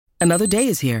Another day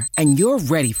is here, and you're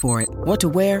ready for it. What to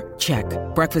wear? Check.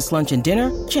 Breakfast, lunch, and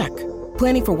dinner? Check.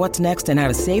 Planning for what's next and how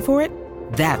to save for it?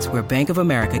 That's where Bank of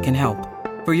America can help.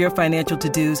 For your financial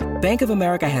to-dos, Bank of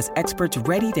America has experts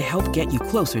ready to help get you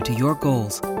closer to your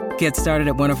goals. Get started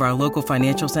at one of our local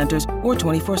financial centers or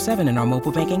 24/7 in our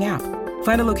mobile banking app.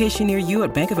 Find a location near you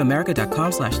at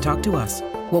bankofamerica.com/talktous.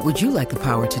 What would you like the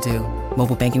power to do?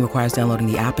 Mobile banking requires downloading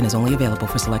the app and is only available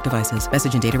for select devices.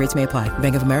 Message and data rates may apply.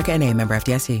 Bank of America N.A., member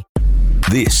FDIC.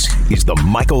 This is the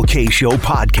Michael K. Show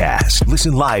podcast.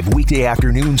 Listen live weekday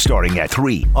afternoon starting at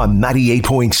 3 on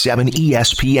 98.7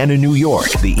 ESPN in New York,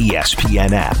 the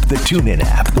ESPN app, the TuneIn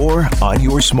app, or on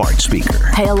your smart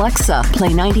speaker. Hey, Alexa, play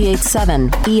 98.7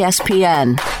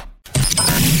 ESPN.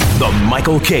 The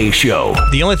Michael K. Show.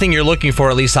 The only thing you're looking for,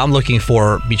 at least I'm looking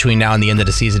for between now and the end of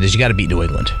the season, is you got to beat New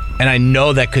England. And I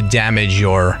know that could damage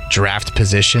your draft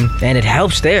position. And it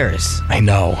helps theirs. I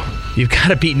know. You've got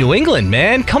to beat New England,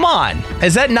 man. Come on.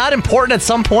 Is that not important at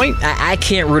some point? I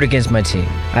can't root against my team.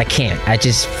 I can't. I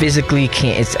just physically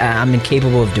can't. I'm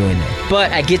incapable of doing that.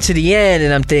 But I get to the end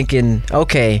and I'm thinking,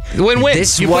 okay. Win-win.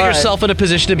 You put yourself in a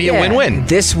position to be a win-win.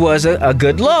 This was a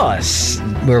good loss.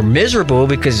 We're miserable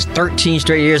because 13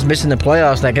 straight years missing the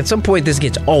playoffs. Like, at some point, this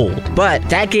gets old. But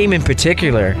that game in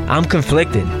particular, I'm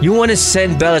conflicted. You want to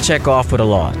send Belichick off with a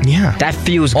loss. Yeah. That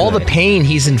feels good. All the pain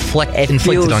he's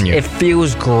inflicted on you. It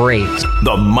feels great.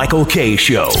 The Michael K.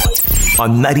 Show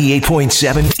on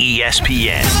 98.7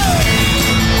 ESPN.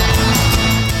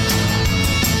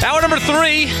 Hour number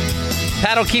 3.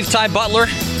 Pat O'Keefe, Ty Butler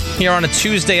here on a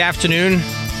Tuesday afternoon.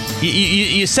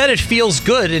 You said it feels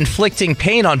good inflicting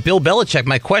pain on Bill Belichick.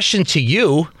 My question to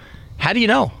you, how do you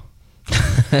know?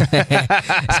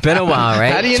 It's been a while,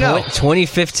 right? How do you know?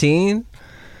 2015?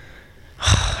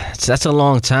 That's a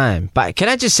long time. But can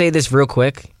I just say this real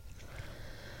quick?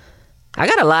 I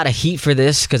got a lot of heat for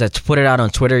this because I put it out on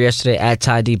Twitter yesterday at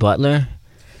Ty D. Butler.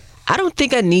 I don't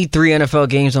think I need 3 NFL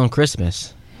games on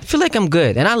Christmas. I feel like I'm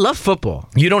good, and I love football.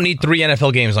 You don't need 3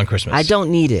 NFL games on Christmas? I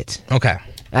don't need it. Okay.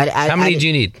 How many do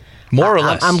you need? More or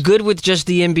less? I'm good with just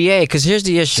the NBA, because here's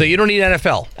the issue. So you don't need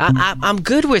NFL? I'm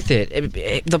good with it.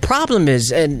 The problem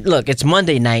is, and look, it's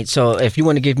Monday night, so if you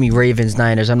want to give me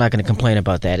Ravens-Niners, I'm not going to complain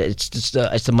about that. It's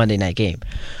a Monday night game.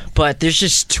 But there's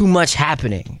just too much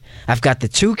happening. I've got the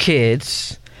 2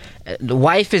 kids. The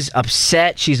wife is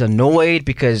upset. She's annoyed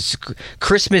because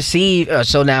Christmas Eve.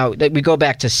 So now we go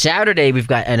back to Saturday. We've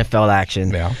got NFL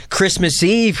action. Yeah. Christmas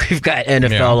Eve, we've got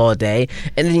NFL all day.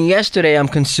 And then yesterday, I'm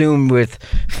consumed with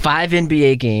 5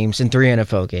 NBA games and 3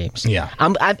 NFL games. Yeah.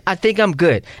 I think I'm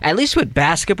good. At least with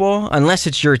basketball, unless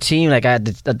it's your team. Like I had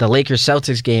the Lakers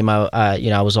Celtics game.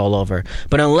 I was all over.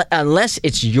 But unless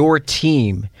it's your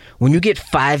team, when you get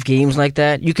 5 games like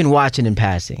that, you can watch it in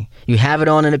passing. You have it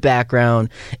on in the background.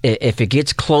 If it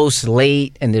gets close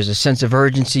late and there's a sense of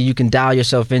urgency, you can dial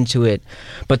yourself into it.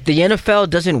 But the NFL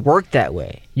doesn't work that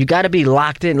way. You got to be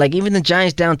locked in. Like, even the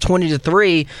Giants down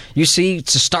 20-3, you see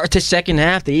to start the second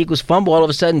half, the Eagles fumble. All of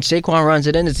a sudden, Saquon runs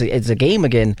it in. It's a game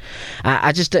again.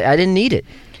 I didn't need it.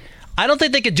 I don't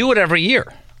think they could do it every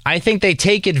year. I think they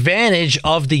take advantage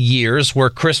of the years where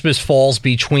Christmas falls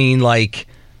between, like,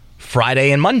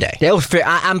 Friday and Monday.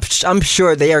 I'm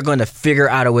sure they are going to figure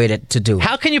out a way to do it.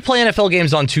 How can you play NFL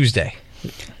games on Tuesday?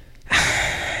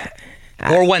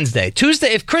 Or Wednesday?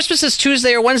 Tuesday. If Christmas is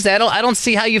Tuesday or Wednesday, I don't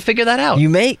see how you figure that out. You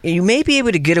may be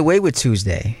able to get away with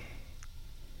Tuesday.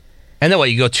 And then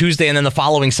what, you go Tuesday and then the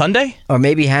following Sunday? Or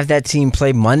maybe have that team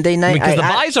play Monday night? Because the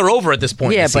buys are over at this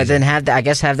point. Yeah, but then have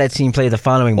that team play the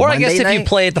following Monday night? Or I guess if you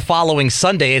play it the following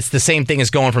Sunday, it's the same thing as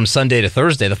going from Sunday to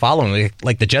Thursday the following,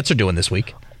 like the Jets are doing this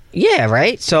week. Yeah,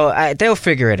 right? So they'll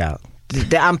figure it out.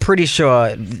 I'm pretty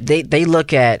sure they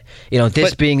look at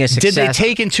this being a success. Did they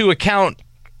take into account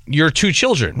your 2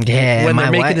 children when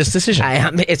they're making this decision?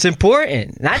 It's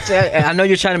important. I know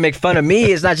you're trying to make fun of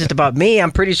me. It's not just about me.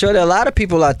 I'm pretty sure there are a lot of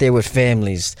people out there with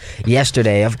families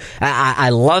yesterday. I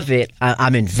love it.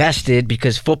 I'm invested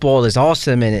because football is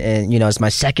awesome and it's my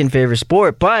second favorite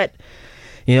sport. But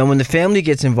when the family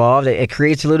gets involved, it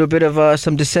creates a little bit of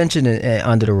some dissension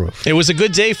under the roof. It was a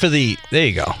good day for the... There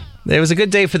you go. It was a good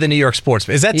day for the New York sports.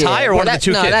 Is that Ty or one of the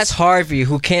 2 kids? No, that's Harvey,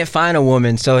 who can't find a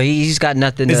woman, so he's got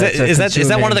nothing to Is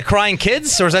that one of the crying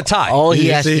kids, or is that Ty?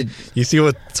 You see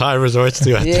what Ty resorts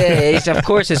to? Of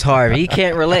course it's Harvey. He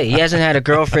can't relate. He hasn't had a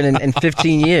girlfriend in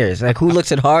 15 years. Like, who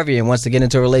looks at Harvey and wants to get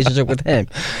into a relationship with him?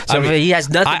 So he has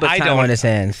nothing but time on his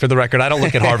hands. For the record, I don't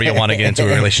look at Harvey and want to get into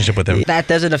a relationship with him. That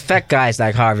doesn't affect guys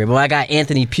like Harvey. But I got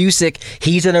Anthony Pusick.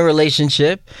 He's in a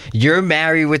relationship. You're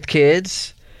married with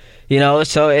kids.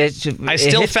 So I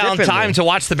still found time to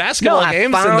watch the basketball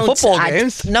games and the football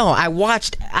games. I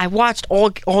watched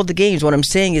all the games. What I'm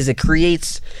saying is it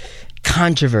creates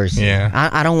controversy. Yeah.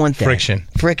 I don't want that. Friction.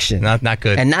 Not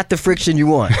good. And not the friction you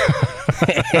want.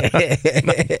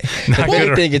 Not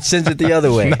good. It sends it the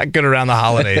other way. Not good around the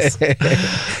holidays.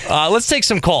 Let's take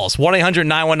some calls.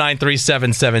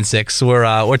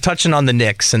 1-800-919-3776. We're touching on the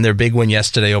Knicks and their big win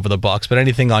yesterday over the Bucks, but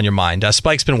anything on your mind?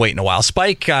 Spike's been waiting a while.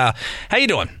 Spike, how you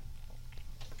doing?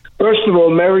 First of all,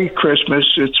 Merry Christmas.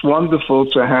 It's wonderful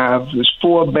to have this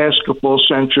 4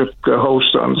 basketball-centric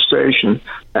hosts on the station,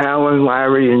 Alan,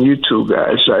 Larry, and you two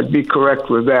guys. I'd be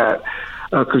correct with that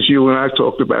because you and I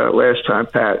talked about it last time,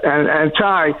 Pat. And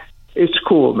Ty, it's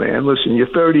cool, man. Listen, you're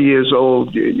 30 years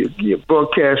old. You're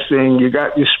broadcasting. You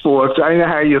got your sports. I know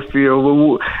how you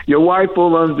feel. Your wife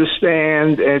will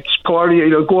understand. It's part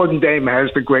of Gordon Damon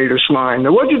has the greatest line.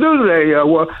 What'd you do today?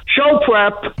 Well, show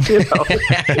prep.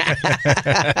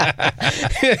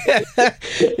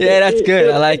 Yeah, that's good.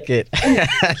 I like it. I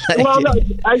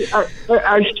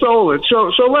stole it.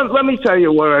 So let me tell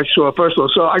you what I saw. First of all,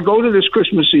 so I go to this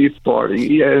Christmas Eve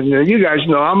party, and you guys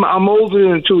know I'm older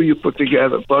than the two of you put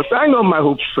together, but I know my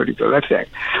hoops pretty good, I think.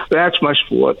 That's my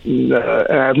sport, and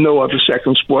I have no other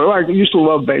second sport. I used to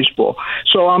love baseball.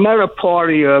 So I'm at a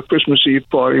party, a Christmas Eve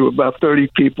party, with about 30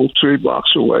 people 3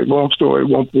 blocks away. Long story,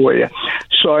 won't bore you.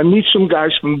 So I meet some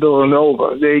guys from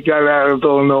Villanova. They got out of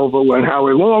Villanova when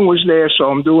Howie Long was there,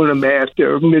 so I'm doing the math.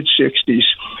 They're mid-60s.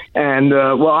 And,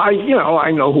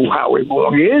 I know who Howie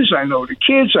Long is. I know the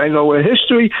kids. I know their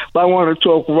history. But I want to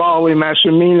talk Raleigh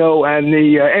Massimino and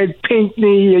the Ed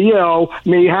Pinkney,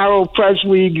 me, Harold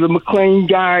Presley, the McLean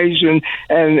guys, and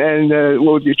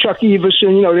Chuck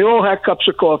Everson. They all had cups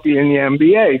of coffee in the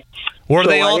NBA. Were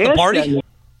they all at the party?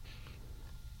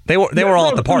 They were all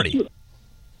at the party.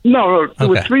 No, there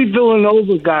were 3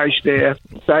 Villanova guys there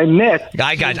that I met.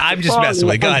 I'm just messing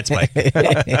with you. Go ahead, Spike.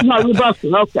 No, you're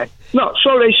busting. Okay. No,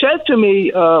 so they said to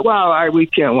me, we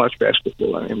can't watch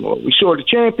basketball anymore. We saw the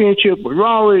championship with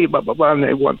Raleigh, blah, blah, blah, and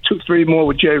they won 2-3 more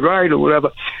with Jay Wright or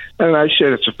whatever. And I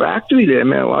said, it's a factory there,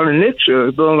 man. A lot of Knicks,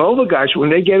 Villanova guys,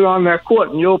 when they get on that court,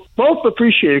 and you'll both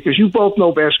appreciate it because you both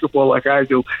know basketball like I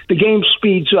do, the game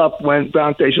speeds up when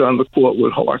Dante's on the court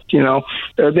with Hart.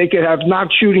 They could have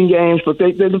not shooting games, but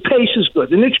the pace is good.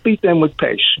 The Knicks beat them with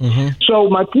pace. Mm-hmm. So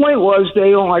my point was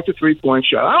they don't like the three-point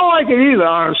shot. I don't like it either,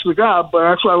 honest to God, but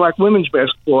that's why I like women's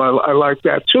basketball. I like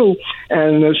that too.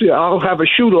 And I'll have a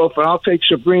shoot-off, and I'll take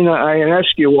Sabrina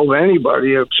Ionescu over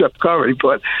anybody except Curry.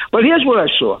 But here's what I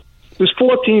saw. There's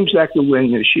 4 teams that can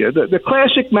win this year. The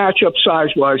classic matchup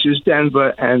size-wise is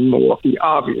Denver and Milwaukee,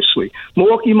 obviously.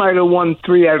 Milwaukee might have won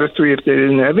 3 out of 3 if they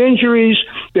didn't have injuries.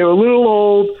 They're a little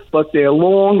old, but they're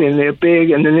long and they're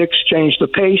big, and the Knicks changed the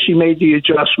pace. He made the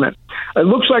adjustment. It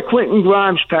looks like Quentin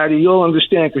Grimes, Patty. You'll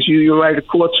understand because you're right at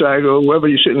courtside or wherever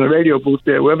you sit in the radio booth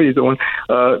there, wherever you're doing.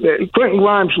 Quentin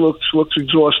Grimes looks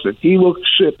exhausted.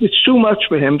 It's too much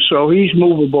for him, so he's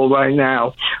movable right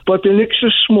now. But the Knicks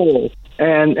are small.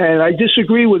 And I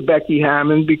disagree with Becky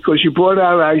Hammond because you brought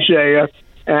out Isaiah.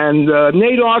 And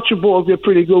Nate Archibald did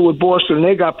pretty good with Boston.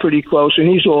 They got pretty close, and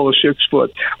he's all of 6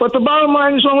 foot. But the bottom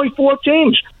line is only 4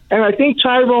 teams. And I think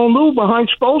Tyrone Lue behind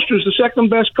Spoelstra is the second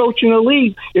best coach in the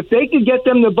league. If they could get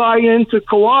them to buy into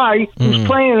Kawhi, who's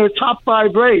playing at a top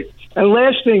 5 rate. And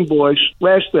last thing, boys,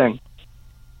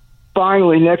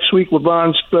 finally, next week,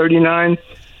 LeBron's 39.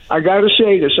 I got to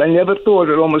say this. I never thought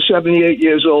at almost 78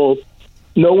 years old,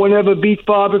 no one ever beat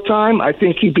Father Time. I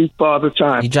think he beat Father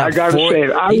Time. I got to say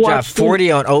it. He dropped 40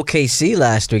 on OKC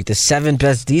last week, the 7th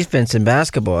best defense in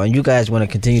basketball. And you guys want to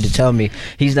continue to tell me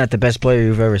he's not the best player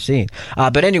you've ever seen.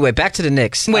 But anyway, back to the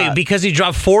Knicks. Wait, because he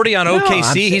dropped 40 on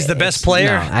OKC, he's the best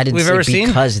player we've ever seen?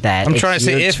 Because that. I'm trying to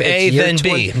say if A, then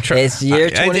B. It's year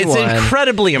 21. It's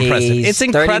incredibly impressive. It's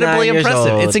incredibly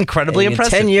impressive. It's incredibly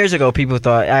impressive. 10 years ago, people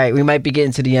thought, all right, we might be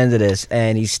getting to the end of this.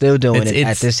 And he's still doing it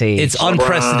at this age. It's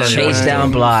unprecedented. Chase down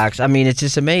blocks. I mean, it's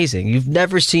just amazing. You've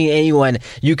never seen anyone,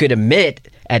 you could admit,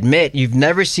 you've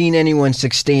never seen anyone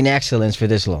sustain excellence for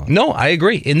this long. No, I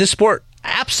agree. In this sport,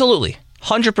 absolutely.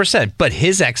 100%. But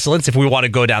his excellence, if we want to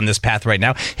go down this path right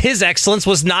now, his excellence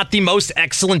was not the most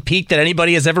excellent peak that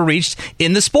anybody has ever reached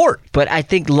in the sport. But I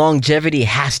think longevity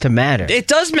has to matter. It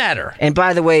does matter. And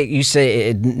by the way, you say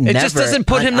it just doesn't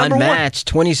put him number unmatched.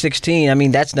 2016, I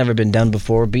mean, that's never been done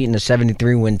before, beating a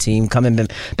 73-win team, coming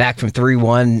back from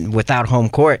 3-1 without home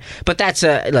court. But that's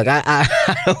look, I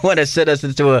don't want to set us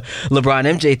into a LeBron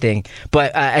MJ thing.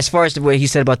 But as far as the way he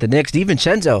said about the Knicks,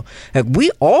 DiVincenzo, we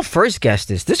all first guessed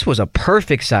this. This was a perfect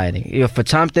perfect signing. For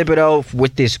Tom Thibodeau,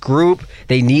 with this group,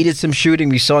 they needed some shooting.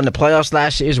 We saw in the playoffs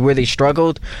last year is where they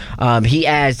struggled. He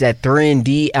adds that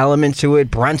 3-and-D element to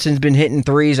it. Brunson's been hitting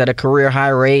threes at a career high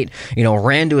rate.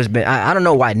 Randle has been. I don't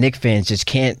know why Knicks fans just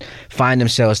can't find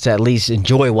themselves to at least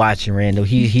enjoy watching Randle.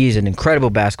 He is an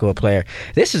incredible basketball player.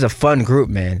 This is a fun group,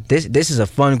 man. This is a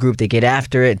fun group. They get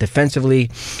after it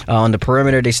defensively. On the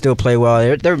perimeter, they still play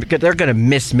well. They're going to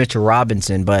miss Mitchell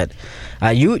Robinson, but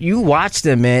you watch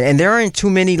them, man, and there aren't too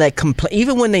many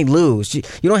even when they lose, you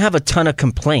don't have a ton of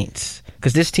complaints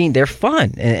because this team, they're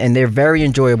fun and they're very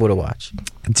enjoyable to watch.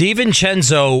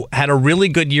 DiVincenzo had a really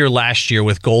good year last year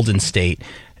with Golden State.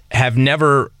 Have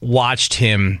never watched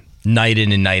him night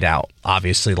in and night out,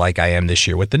 obviously, like I am this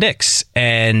year with the Knicks.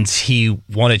 And he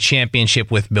won a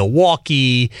championship with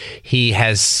Milwaukee. He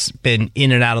has been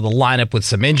in and out of the lineup with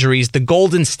some injuries. The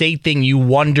Golden State thing, you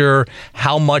wonder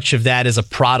how much of that is a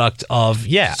product of,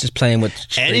 just playing with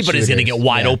anybody's going to get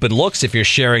wide open looks if you're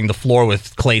sharing the floor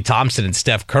with Klay Thompson and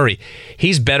Steph Curry.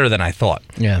 He's better than I thought.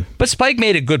 Yeah. But Spike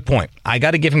made a good point. I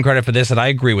got to give him credit for this, and I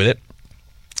agree with it.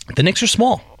 The Knicks are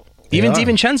small. Even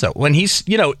DiVincenzo, when he's,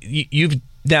 you've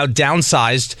now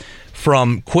downsized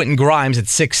from Quentin Grimes at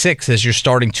 6'6" as your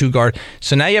starting two guard.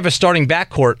 So now you have a starting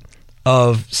backcourt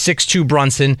of 6'2"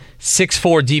 Brunson,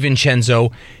 6'4"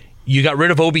 DiVincenzo. You got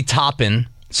rid of Obi Toppin,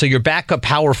 so your backup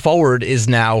power forward is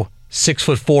now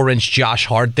 6'4" Josh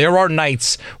Hart. There are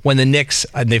nights when the Knicks,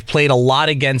 and they've played a lot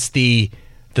against the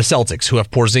Celtics, who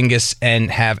have Porzingis and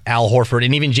have Al Horford,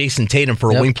 and even Jason Tatum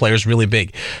for a wing player is really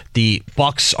big. The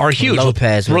Bucks are huge.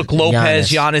 Brook Lopez,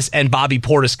 Giannis, and Bobby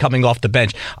Portis coming off the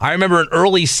bench. I remember an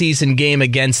early season game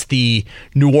against the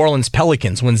New Orleans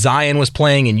Pelicans when Zion was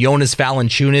playing and Jonas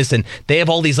Valanciunas, and they have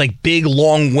all these big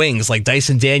long wings like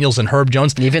Dyson Daniels and Herb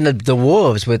Jones. Even the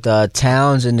Wolves with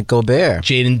Towns and Gobert.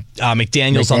 Jaden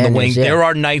McDaniels on the wing. Yeah. There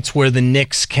are nights where the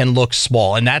Knicks can look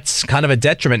small, and that's kind of a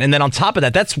detriment. And then on top of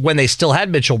that, that's when they still had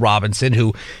Mitchell Robinson,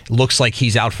 who looks like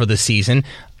he's out for the season.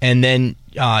 And then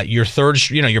your third,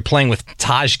 you're playing with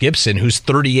Taj Gibson, who's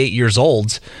 38 years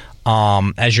old,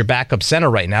 as your backup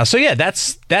center right now. So yeah,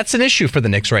 that's an issue for the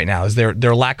Knicks right now, is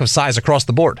their lack of size across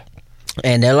the board.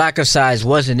 And their lack of size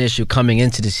was an issue coming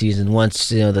into the season once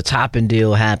the Toppin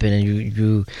deal happened and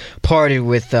you parted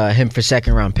with him for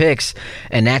second-round picks,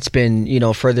 and that's been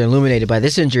further illuminated by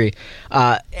this injury.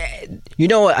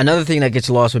 Another thing that gets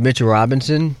lost with Mitchell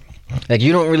Robinson,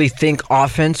 you don't really think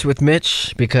offense with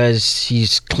Mitch because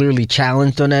he's clearly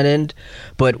challenged on that end,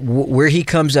 but where he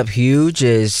comes up huge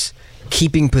is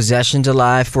keeping possessions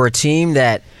alive for a team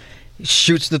that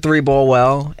shoots the three ball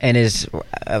well and is,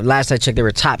 last I checked, they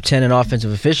were top 10 in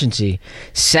offensive efficiency.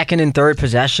 Second and third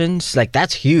possessions,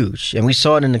 that's huge. And we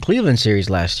saw it in the Cleveland series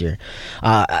last year.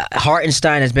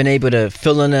 Hartenstein has been able to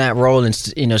fill in that role and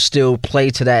still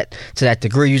play to that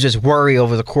degree. You just worry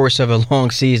over the course of a long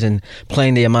season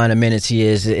playing the amount of minutes he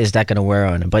is that going to wear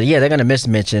on him? But yeah, they're going to miss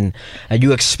Mitch, and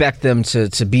you expect them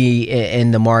to be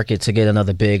in the market to get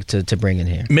another big to bring in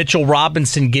here. Mitchell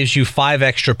Robinson gives you 5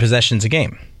 extra possessions a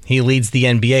game. He leads the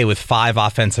NBA with 5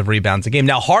 offensive rebounds a game.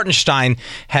 Now, Hartenstein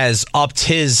has upped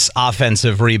his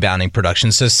offensive rebounding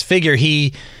production, so figure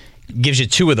he gives you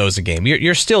 2 of those a game.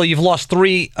 You've lost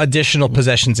 3 additional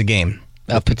possessions a game.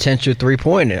 A potential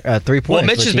 3-point. Well,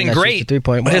 Mitch has been great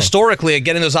historically at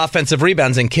getting those offensive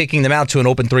rebounds and kicking them out to an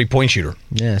open 3-point shooter.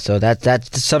 Yeah, so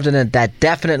that's something that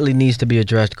definitely needs to be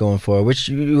addressed going forward, which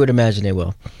you would imagine they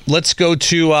will. Let's go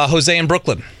to Jose in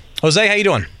Brooklyn. Jose, how you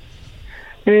doing?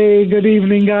 Hey, good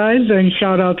evening, guys, and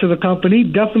shout out to the company.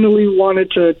 Definitely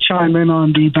wanted to chime in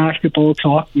on the basketball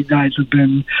talk. You guys have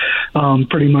been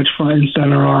pretty much front and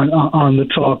center on the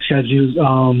talks, as you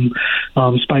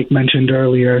Spike mentioned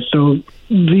earlier. So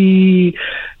the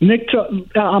Knicks,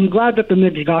 I'm glad that the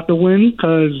Knicks got the win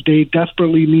because they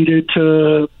desperately needed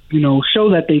to show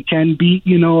that they can beat,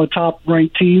 a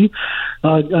top-ranked team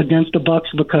against the Bucks,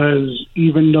 because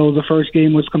even though the first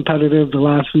game was competitive, the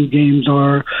last few games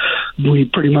we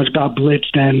pretty much got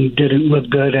blitzed and didn't look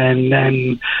good. And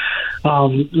then,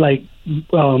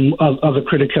 other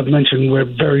critics have mentioned, we're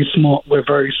very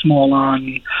small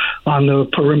on the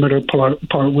perimeter part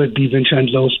with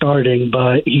DiVincenzo starting,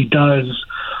 but he does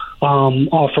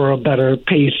offer a better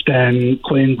pace than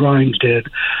Quentin Grimes did.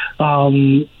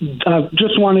 I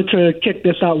just wanted to kick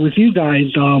this out with you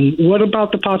guys. What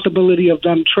about the possibility of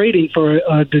them trading for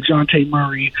DeJounte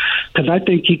Murray? Because I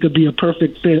think he could be a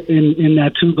perfect fit in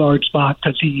that two-guard spot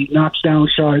because he knocks down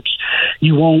shots.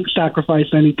 You won't sacrifice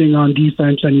anything on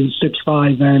defense, and he's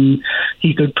 6'5", and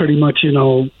he could pretty much,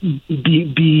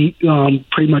 be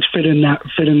pretty much fit in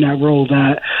that role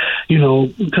that,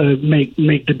 could make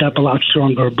the depth a lot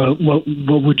stronger. But what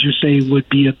would you say would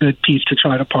be a good piece to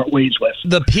try to part ways with?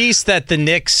 The piece that the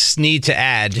Knicks need to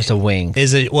add just a wing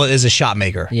is a shot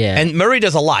maker. Yeah, and Murray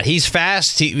does a lot. He's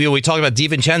fast. We talk about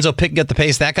DiVincenzo picking up the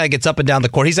pace. That guy gets up and down the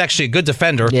court. He's actually a good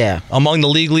defender. Yeah, among the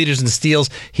league leaders in steals.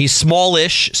 He's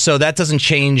smallish, so that doesn't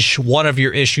change one of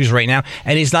your issues right now.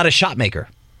 And he's not a shot maker.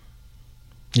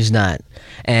 He's not.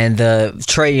 And the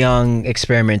Trae Young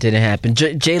experiment didn't happen.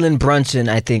 Jalen Brunson,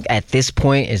 I think, at this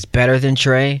point is better than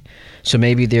Trae. So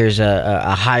maybe there's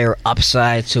a higher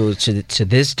upside to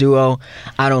this duo.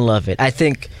 I don't love it. I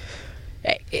think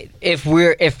if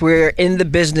we're in the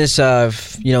business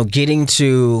of getting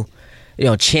to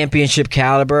championship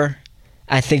caliber,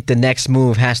 I think the next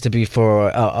move has to be for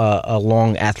a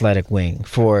long athletic wing,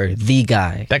 for the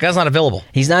guy. That guy's not available.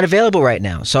 He's not available right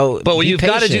now. So, but you've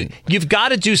got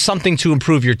to do something to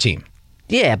improve your team.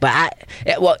 Yeah, but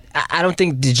I don't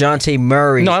think DeJounte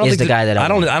Murray is the guy that I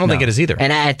don't think it is either.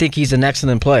 And I think he's an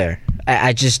excellent player.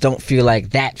 I just don't feel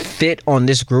like that fit on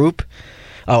this group.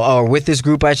 Or with this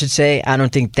group, I should say, I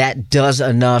don't think that does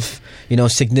enough,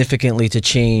 significantly to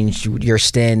change your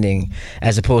standing,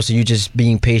 as opposed to you just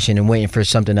being patient and waiting for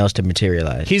something else to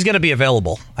materialize. He's going to be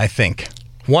available, I think.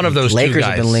 One of those Lakers two guys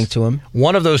have been linked to him.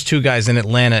 One of those two guys in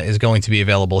Atlanta is going to be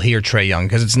available. He or Trae Young,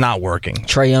 because it's not working.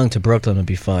 Trae Young to Brooklyn would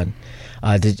be fun.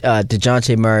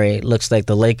 DeJounte Murray looks like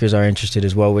the Lakers are interested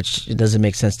as well, which doesn't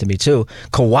make sense to me too.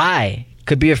 Kawhi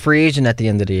could be a free agent at the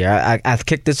end of the year. I've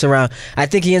kicked this around. I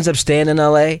think he ends up staying in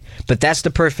L.A., but that's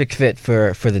the perfect fit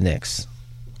for the Knicks.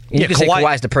 You can say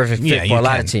Kawhi's the perfect fit for a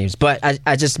lot of teams, but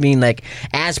I just mean, like,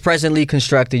 as presently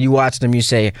constructed, you watch them, you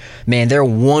say, man, they're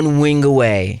one wing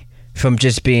away from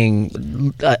just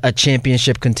being a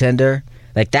championship contender.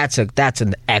 Like, that's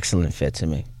an excellent fit to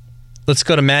me. Let's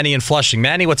go to Manny in Flushing.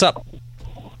 Manny, what's up?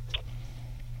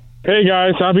 Hey,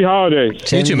 guys. Happy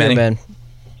holidays. You too, Manny. Man.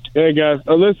 Hey, guys.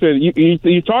 Listen,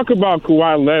 you talk about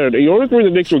Kawhi Leonard. The only reason the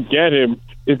Knicks will get him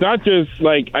is not just,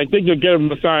 like, I think they'll get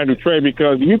him assigned to trade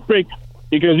because you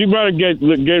better get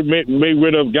made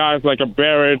rid of guys like a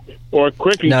Barrett or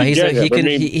quickly. No,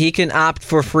 he can opt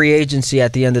for free agency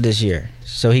at the end of this year,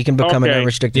 so he can become an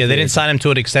unrestricted. Yeah, they didn't sign him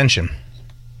to an extension.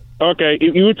 Okay,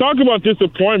 if you talk about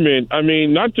disappointment, I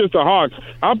mean, not just the Hawks.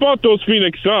 How about those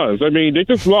Phoenix Suns? I mean, they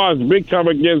just lost big time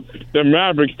against the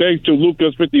Mavericks thanks to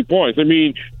Luka's 50 points. I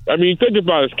mean, think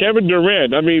about it. Kevin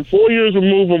Durant, 4 years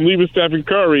removed from leaving Stephen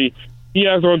Curry, he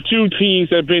has on two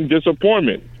teams that have been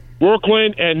disappointment.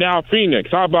 Brooklyn and now Phoenix.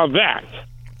 How about that?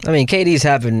 I mean, KD's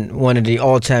having one of the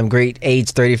all-time great age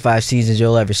 35 seasons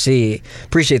you'll ever see.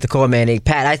 Appreciate the call, man. Hey,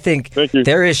 Pat, I think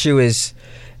their issue is,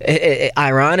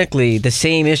 ironically, the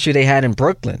same issue they had in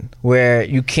Brooklyn, where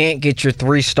you can't get your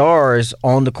three stars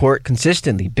on the court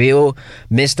consistently. Beal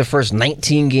missed the first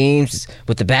 19 games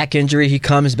with the back injury. He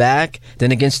comes back.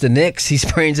 Then against the Knicks, he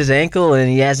sprains his ankle, and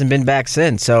he hasn't been back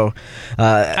since. So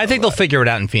I think they'll figure it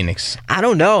out in Phoenix. I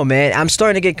don't know, man. I'm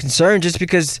starting to get concerned just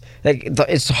because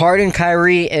it's Harden,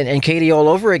 Kyrie, and KD all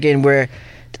over again, where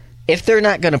if they're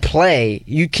not going to play,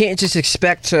 you can't just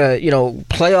expect to,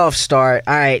 playoff start.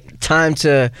 All right, time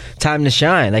to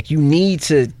shine. Like, you need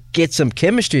to get some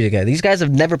chemistry together. These guys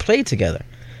have never played together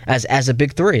as a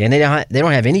big three, and they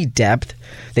don't have any depth.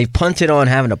 They've punted on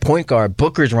having a point guard.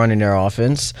 Booker's running their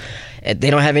offense.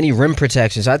 They don't have any rim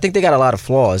protection. So I think they got a lot of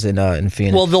flaws in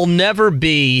Phoenix. Well, they'll never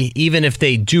be, even if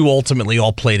they do ultimately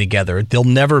all play together, they'll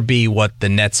never be what the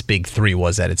Nets' big three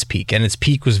was at its peak. And its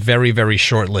peak was very, very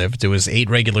short-lived. It was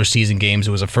 8 regular season games.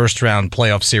 It was a first-round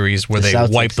playoff series where they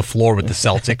wiped the floor with the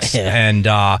Celtics. Yeah. And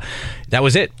that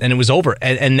was it. And it was over.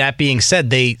 And that being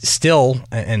said, they still,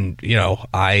 and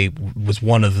I was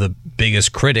one of the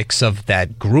biggest critics of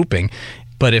that grouping,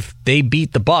 but if they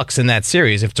beat the Bucks in that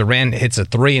series, if Durant hits a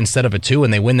 3 instead of a 2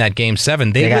 and they win that Game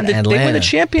 7, they win the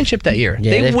championship that year.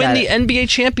 Yeah, they win the NBA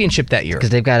championship that year. Because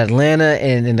they've got Atlanta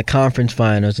in the conference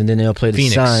finals, and then they'll play the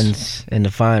Suns in the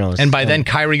finals. And by then,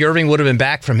 Kyrie Irving would have been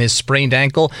back from his sprained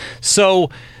ankle. So,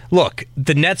 look,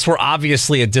 the Nets were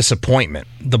obviously a disappointment,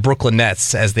 the Brooklyn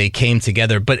Nets, as they came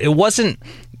together. But it wasn't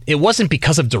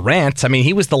because of Durant. I mean,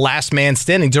 he was the last man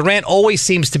standing. Durant always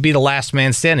seems to be the last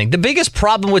man standing. The biggest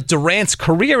problem with Durant's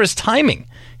career is timing.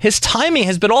 His timing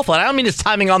has been awful. And I don't mean his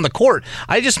timing on the court.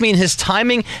 I just mean his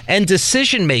timing and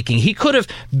decision-making. He could have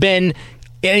been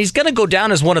And he's going to go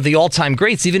down as one of the all-time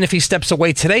greats, even if he steps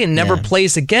away today and never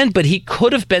plays again. But he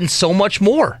could have been so much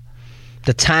more.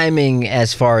 The timing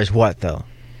as far as what, though?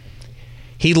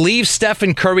 He leaves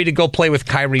Stephen Curry to go play with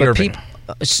Kyrie Irving.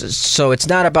 So it's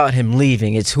not about him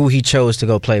leaving. It's who he chose to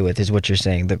go play with is what you're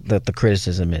saying. The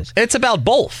criticism is. It's about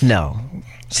both. No.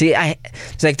 See,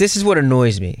 it's like this is what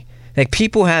annoys me. Like,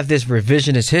 people have this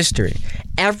revisionist history.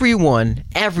 Everyone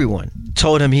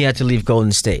told him he had to leave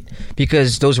Golden State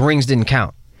because those rings didn't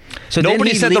count. So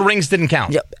nobody said the rings didn't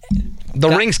count. Yeah. The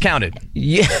rings counted.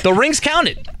 Yeah. The rings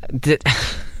counted.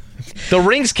 The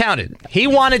rings counted. He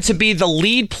wanted to be the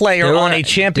lead player on a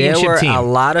championship team. There were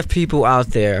a lot of people out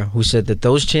there who said that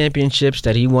those championships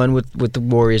that he won with the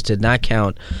Warriors did not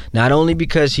count, not only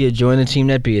because he had joined the team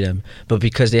that beat him, but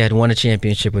because they had won a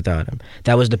championship without him.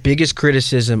 That was the biggest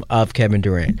criticism of Kevin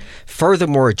Durant.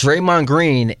 Furthermore, Draymond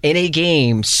Green, in a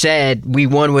game, said, "We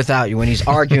won without you," when he's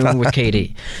arguing with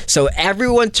KD. So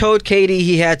everyone told KD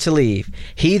he had to leave.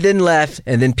 He then left,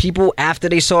 and then people, after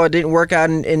they saw it didn't work out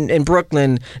in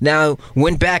Brooklyn, now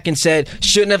went back and said,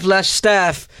 shouldn't have left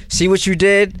Steph. See what you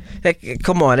did? Like,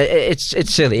 come on, it's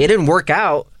silly. It didn't work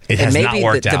out. It has not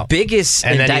worked out. The biggest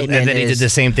indictment and then he did the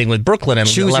same thing with Brooklyn and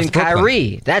choosing left Brooklyn.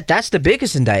 Kyrie. That's the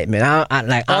biggest indictment.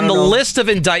 On the list of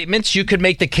indictments, you could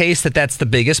make the case that that's the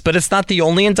biggest, but it's not the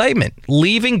only indictment.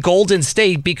 Leaving Golden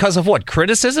State because of what?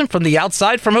 Criticism from the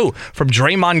outside? From who? From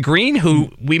Draymond Green,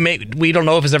 who we don't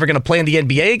know if he's ever going to play in the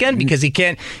NBA again because he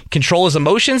can't control his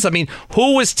emotions. I mean,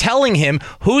 who was telling him?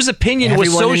 Whose opinion was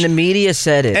so? Everyone in the media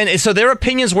said it, and so their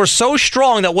opinions were so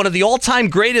strong that one of the all-time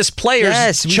greatest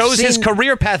players chose his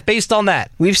career path based on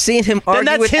that. We've seen him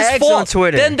argue with eggs on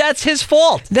Twitter. Then that's his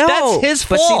fault. No, that's his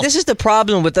fault. But see, this is the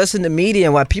problem with us in the media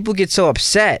and why people get so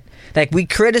upset. Like, we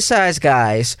criticize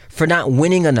guys for not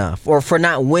winning enough or for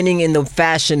not winning in the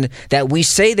fashion that we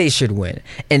say they should win.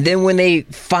 And then when they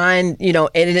find, in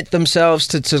it themselves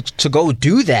to go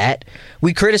do that,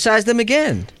 we criticize them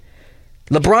again.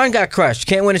 LeBron got crushed.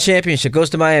 Can't win a championship. Goes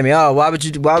to Miami. Oh, why would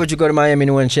you go to Miami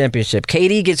to win a championship?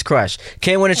 KD gets crushed.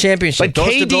 Can't win a championship. But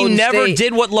KD never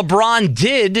did what LeBron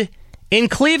did in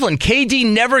Cleveland. KD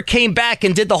never came back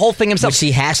and did the whole thing himself. Which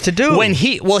he has to do.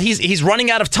 He's running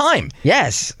out of time.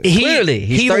 Yes, clearly.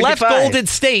 He left Golden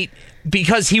State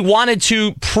because he wanted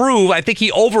to prove, I think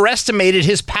he overestimated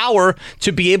his power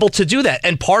to be able to do that.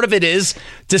 And part of it is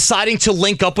deciding to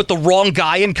link up with the wrong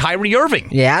guy in Kyrie Irving.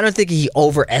 Yeah, I don't think he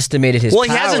overestimated his power. Well,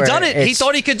 he hasn't done it. He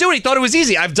thought he could do it. He thought it was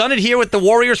easy. I've done it here with the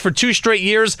Warriors for 2 straight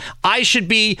years. I should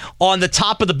be on the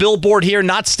top of the billboard here,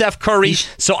 not Steph Curry.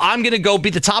 So I'm going to go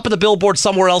be the top of the billboard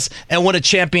somewhere else and win a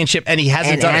championship. And he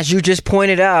hasn't done it. And as you just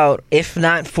pointed out, if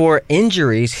not for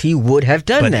injuries, he would have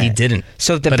done that. But he didn't.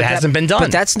 But it hasn't been done.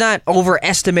 But that's not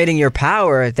overestimating your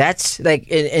power. That's like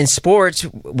in sports,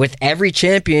 with every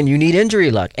champion, you need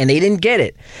injury luck. And they didn't get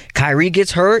it. Kyrie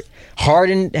gets hurt.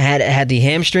 Harden had the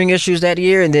hamstring issues that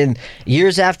year, and then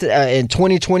years after, in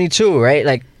 2022, right?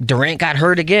 Like, Durant got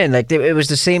hurt again. Like, it was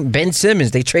the same. Ben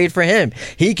Simmons, they trade for him.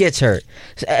 He gets hurt.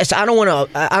 So I don't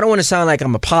want to sound like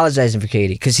I'm apologizing for KD,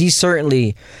 because he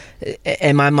certainly,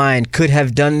 in my mind, could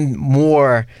have done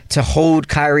more to hold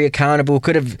Kyrie accountable.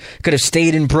 Could have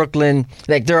stayed in Brooklyn.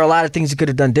 Like, there are a lot of things he could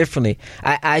have done differently.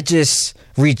 I just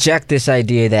reject this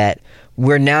idea that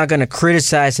we're now going to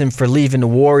criticize him for leaving the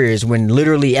Warriors when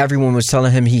literally everyone was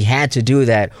telling him he had to do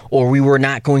that, or we were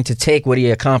not going to take what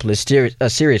he accomplished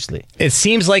seriously. It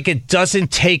seems like it doesn't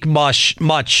take much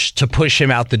to push him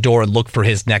out the door and look for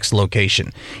his next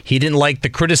location. He didn't like the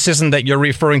criticism that you're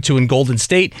referring to in Golden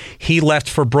State. He left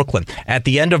for Brooklyn. At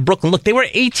the end of Brooklyn, look, they were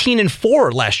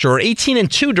 18-4 last year, or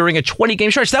 18-2 during a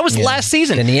 20-game stretch. That was last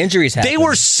season. And the injuries happened. They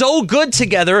were so good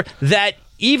together that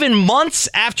even months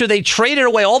after they traded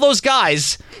away all those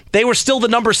guys, they were still the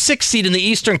number 6 seed in the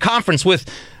Eastern Conference with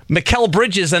Mikal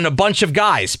Bridges and a bunch of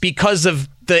guys because of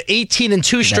the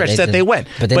 18-2 stretch that they went.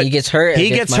 But then he gets hurt. He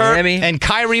gets Miami. Hurt, and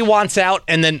Kyrie wants out.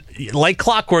 And then, like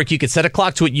clockwork, you could set a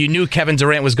clock to it. You knew Kevin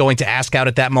Durant was going to ask out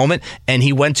at that moment. And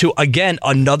he went to, again,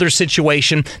 another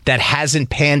situation that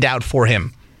hasn't panned out for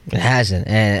him. It hasn't,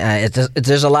 and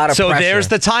there's a lot of pressure. So there's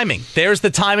the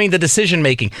timing. The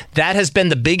decision-making. That has been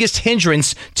the biggest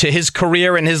hindrance to his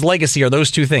career and his legacy, are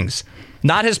those two things.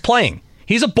 Not his playing.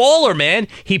 He's a baller, man.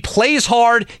 He plays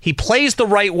hard. He plays the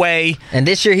right way. And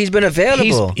this year he's been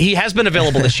available. He has been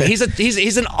available this year.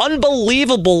 He's an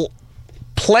unbelievable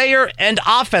player and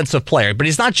offensive player, but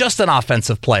he's not just an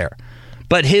offensive player.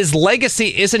 But his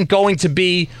legacy isn't going to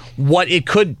be what it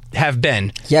could have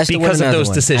been because of those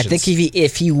decisions. I think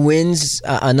if he wins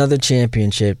another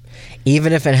championship,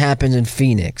 even if it happens in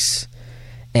Phoenix,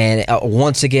 And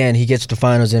once again, he gets the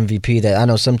Finals MVP that I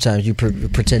know sometimes you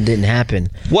pretend didn't happen.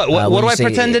 What do I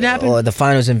pretend didn't happen? The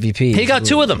Finals MVP. He got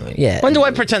 2 of them. Yeah. When do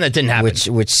I pretend that didn't happen?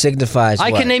 Which signifies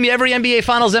I what? can name you every NBA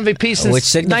Finals MVP since Which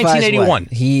signifies 1981.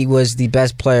 What? He was the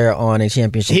best player on a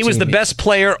championship He was the best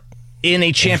player in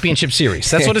a championship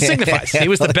series. That's what it signifies. He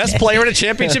was the best player in a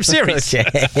championship series.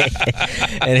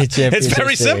 It's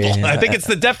very simple. I think it's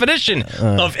the definition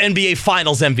of NBA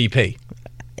Finals MVP.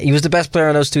 He was the best player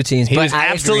on those 2 teams. He was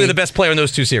absolutely the best player in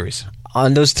those 2 series.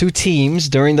 On those 2 teams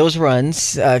during those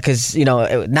runs, because,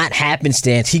 not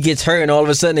happenstance, he gets hurt and all of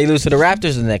a sudden they lose to the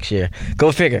Raptors the next year.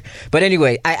 Go figure. But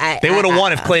anyway, they would have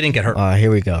won if Clay didn't get hurt. Oh, here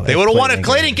we go. They would have won if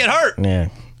Clay didn't get hurt. Yeah.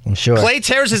 I'm sure. Clay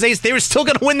tears his ace. They were still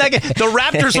going to win that game. The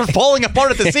Raptors were falling apart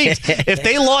at the seams. If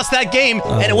they lost that game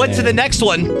and it went to the next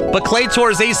one, but Clay tore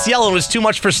his ACL and it was too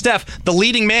much for Steph, the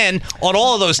leading man on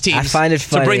all of those teams, I find it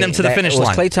funny to bring them to the finish line.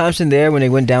 Was Klay Thompson there when they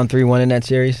went down 3-1 in that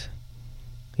series?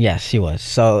 Yes, he was.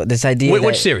 So this idea.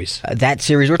 Which series? That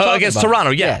series we're talking against about. Toronto.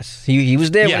 Yeah. Yes, he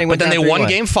was there when they went down 3-1. But then they won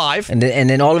Game 5, and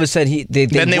then all of a sudden they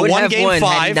would won have Game won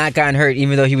 5. had he not gotten hurt,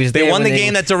 even though he was there. They won the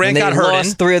game that Durant got hurt in. They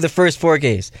lost 3 of the first 4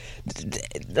 games.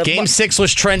 Game 6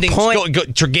 was trending.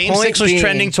 Game 6 was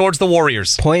trending towards the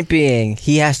Warriors. Point being,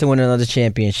 he has to win another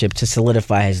championship to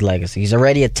solidify his legacy. He's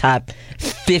already a top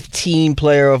 15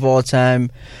 player of all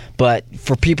time. But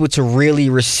for people to really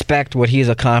respect what he's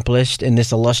accomplished in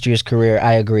this illustrious career,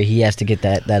 I agree. He has to get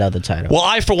that other title. Well,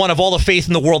 I, for one, have all the faith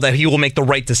in the world that he will make the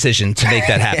right decision to make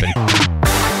that happen.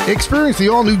 Experience the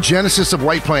all-new Genesis of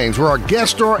White Plains, where our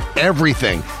guests store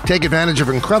everything. Take advantage of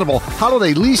incredible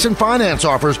holiday lease and finance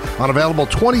offers on available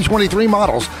 2023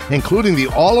 models, including the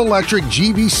all-electric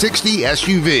GV60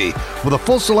 SUV. With a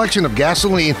full selection of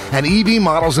gasoline and EV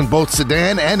models in both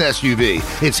sedan and SUV,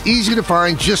 it's easy to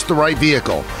find just the right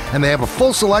vehicle. And they have a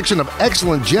full selection of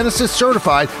excellent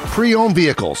Genesis-certified pre-owned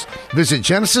vehicles. Visit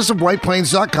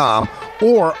genesisofwhiteplains.com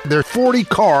or their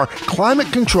 40-car,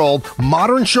 climate-controlled,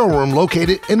 modern showroom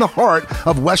located in the heart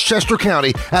of Westchester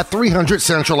County at 300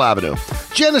 Central Avenue.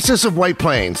 Genesis of White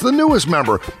Plains, the newest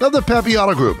member of the Pepe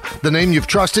Auto Group, the name you've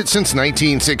trusted since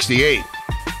 1968.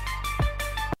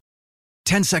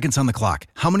 10 seconds on the clock.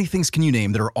 How many things can you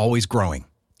name that are always growing?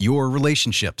 Your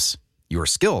relationships, your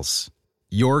skills,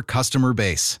 your customer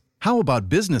base. How about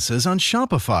businesses on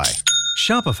Shopify?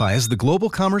 Shopify is the global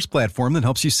commerce platform that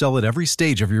helps you sell at every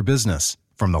stage of your business.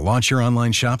 From the launch your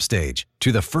online shop stage,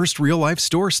 to the first real-life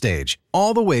store stage,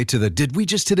 all the way to the did we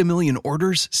just hit a million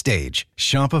orders stage,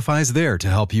 Shopify's there to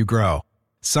help you grow.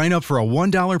 Sign up for a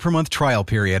 $1 per month trial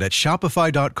period at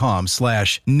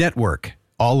shopify.com/network,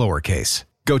 all lowercase.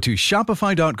 Go to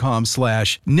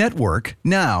shopify.com/network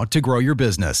now to grow your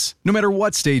business, no matter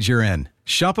what stage you're in.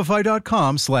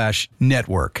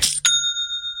 Shopify.com/network.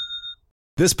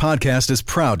 This podcast is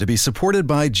proud to be supported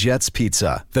by Jets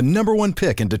Pizza, the #1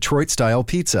 pick in Detroit-style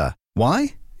pizza.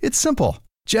 Why? It's simple.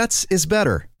 Jets is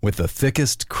better. With the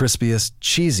thickest, crispiest,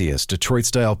 cheesiest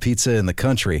Detroit-style pizza in the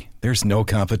country, there's no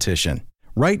competition.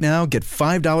 Right now, get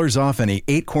 $5 off any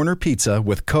 8-corner pizza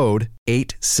with code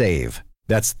 8SAVE.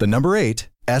 That's the number 8,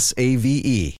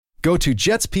 SAVE. Go to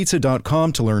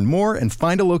jetspizza.com to learn more and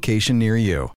find a location near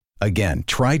you. Again,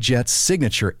 try Jet's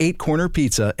signature 8-corner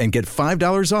pizza and get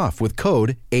 $5 off with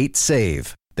code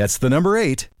 8SAVE. That's the number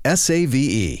 8,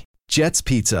 SAVE. Jet's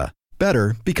Pizza.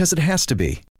 Better because it has to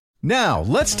be. Now,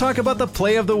 let's talk about the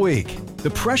play of the week.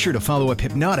 The pressure to follow up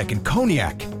Hypnotic and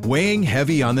Cognac, weighing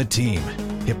heavy on the team.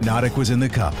 Hypnotic was in the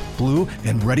cup, blue,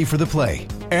 and ready for the play.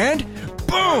 And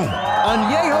boom!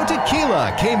 Añejo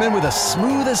Tequila came in with a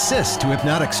smooth assist to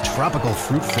Hypnotic's tropical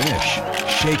fruit finish.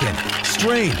 Shaken,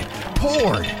 strained,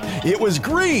 poured. It was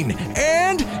green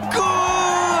and good!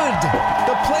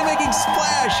 The playmaking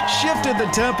splash shifted the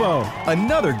tempo.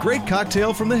 Another great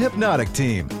cocktail from the Hypnotic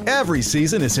team. Every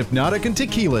season is Hypnotic and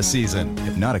Tequila season.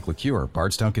 Hypnotic Liqueur,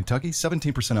 Bardstown, Kentucky,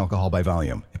 17% alcohol by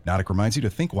volume. Hypnotic reminds you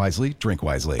to think wisely, drink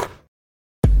wisely.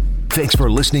 Thanks for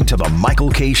listening to the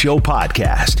Michael K. Show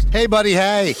podcast. Hey, buddy,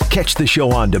 hey. Catch the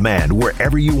show on demand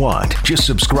wherever you want. Just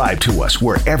subscribe to us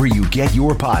wherever you get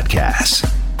your podcasts.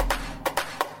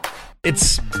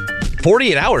 It's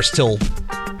 48 hours till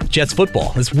Jets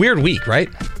football. It's a weird week, right?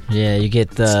 Yeah, you get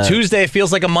the... It's Tuesday, it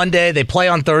feels like a Monday. They play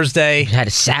on Thursday. Had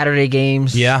a Saturday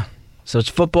games. Yeah. So it's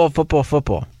football.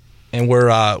 And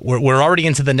we're already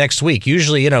into the next week.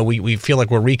 Usually, we feel like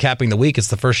we're recapping the week. It's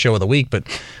the first show of the week, but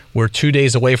we're 2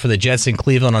 days away for the Jets in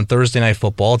Cleveland on Thursday Night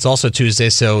Football. It's also Tuesday,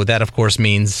 so that, of course,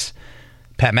 means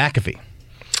Pat McAfee.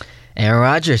 Aaron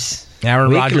Rodgers. Aaron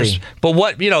Weekly. Rodgers. But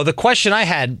what, the question I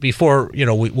had before,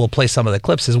 we'll play some of the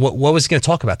clips is what was he going to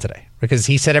talk about today? Because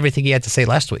he said everything he had to say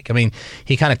last week. I mean,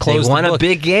 he kind of closed They won the book. a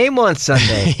big game on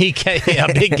Sunday.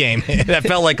 A big game. That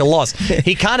felt like a loss.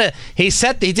 He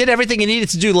did everything he needed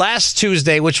to do last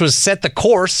Tuesday, which was set the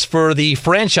course for the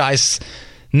franchise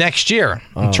next year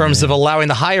in terms of allowing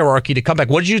the hierarchy to come back.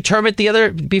 What did you term it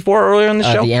earlier in the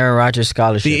show? The Aaron Rodgers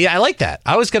scholarship. I like that.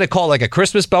 I was going to call it like a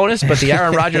Christmas bonus, but the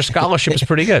Aaron Rodgers scholarship is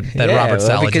pretty good. That Robert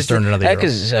Saleh just earned another year.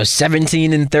 Because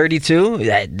 17 and 32,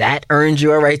 that earns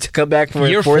you a right to come back for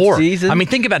year a fourth 4. season. I mean,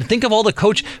 think about it. Think of all the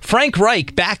coach. Frank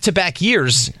Reich, back-to-back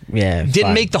years,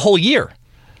 didn't make the whole year.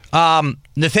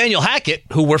 Nathaniel Hackett,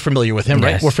 who we're familiar with him,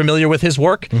 right? We're familiar with his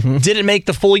work. Didn't make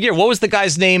the full year. What was the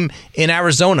guy's name in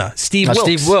Arizona? Steve Wilkes.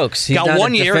 Steve Wilkes. He's got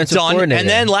 1 year done, and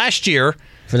then last year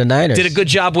for the Niners did a good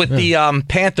job with the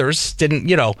Panthers.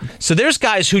 So there's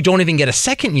guys who don't even get a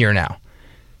second year now.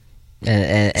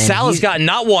 And Salah's gotten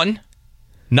not 1,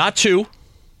 not 2,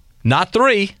 not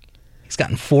 3. He's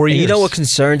gotten 4 years. You know what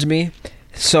concerns me?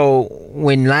 So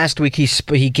when last week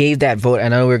he gave that vote, I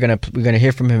know we're gonna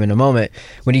hear from him in a moment.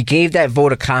 When he gave that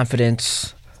vote of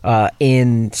confidence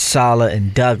in Saleh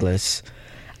and Douglas,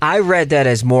 I read that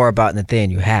as more about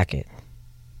Nathaniel Hackett.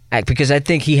 Because I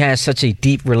think he has such a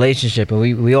deep relationship, and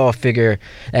we all figure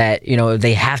that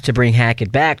they have to bring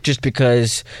Hackett back just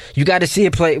because you got to see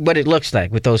it play what it looks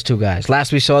like with those two guys.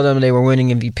 Last we saw them, they were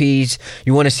winning MVPs.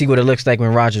 You want to see what it looks like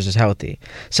when Rodgers is healthy.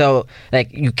 So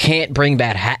you can't bring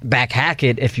back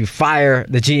Hackett if you fire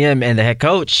the GM and the head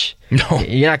coach. No,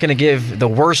 you're not going to give the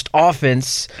worst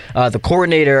offense, the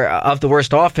coordinator of the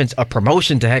worst offense, a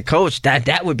promotion to head coach.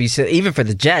 That would be even for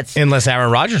the Jets, unless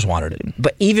Aaron Rodgers wanted it.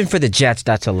 But even for the Jets,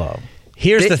 that's a low.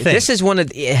 Here's the thing: this is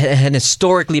an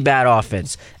historically bad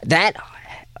offense. That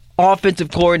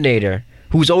offensive coordinator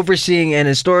who's overseeing an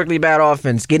historically bad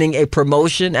offense getting a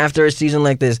promotion after a season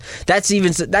like this,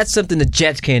 that's something the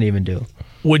Jets can't even do.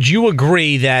 Would you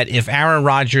agree that if Aaron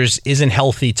Rodgers isn't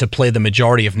healthy to play the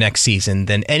majority of next season,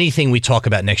 then anything we talk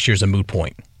about next year is a moot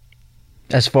point?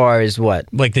 As far as what?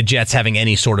 Like the Jets having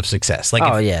any sort of success.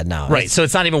 No. Right, so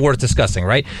it's not even worth discussing,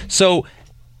 right? So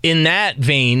in that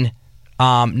vein,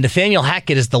 Nathaniel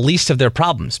Hackett is the least of their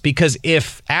problems, because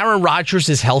if Aaron Rodgers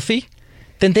is healthy,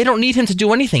 then they don't need him to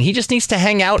do anything. He just needs to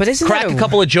hang out, crack a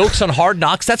couple of jokes on Hard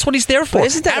Knocks. That's what he's there for.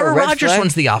 Aaron Rodgers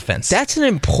runs the offense. That's an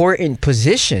important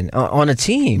position on a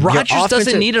team. Rodgers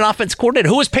doesn't need an offense coordinator.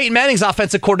 Who was Peyton Manning's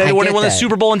offensive coordinator when he won the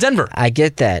Super Bowl in Denver? I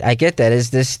get that. Is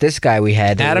this guy we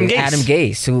had, Adam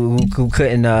Gase, who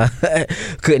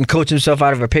couldn't coach himself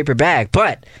out of a paper bag.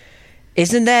 But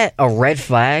isn't that a red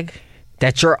flag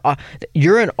that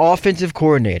you're an offensive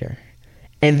coordinator,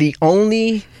 and the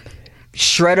only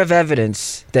shred of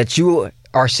evidence that you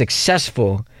are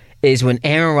successful is when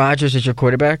Aaron Rodgers is your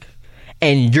quarterback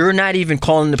and you're not even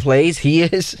calling the plays, he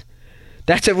is?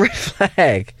 That's a red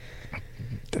flag.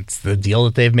 That's the deal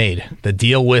that they've made. The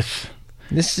deal with...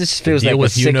 This just feels like a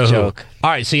sick joke. All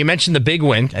right, so you mentioned the big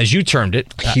win, as you termed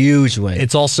it. Huge win.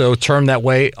 It's also termed that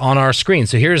way on our screen.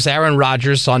 So here's Aaron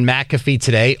Rodgers on McAfee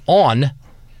today on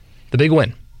the big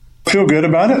win. Feel good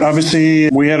about it. Obviously,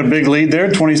 we had a big lead there,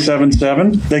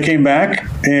 27-7. They came back,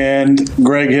 and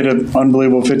Greg hit an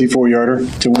unbelievable 54-yarder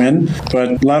to win.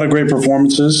 But a lot of great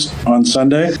performances on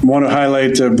Sunday. I want to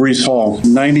highlight Breece Hall,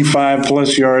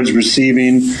 95-plus yards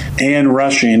receiving and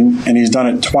rushing, and he's done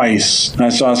it twice. And I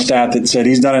saw a stat that said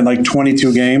he's done it in like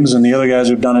 22 games, and the other guys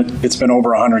who've done it, it's been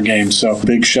over 100 games. So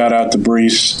big shout-out to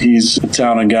Breece. He's a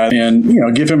talented guy.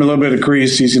 And, give him a little bit of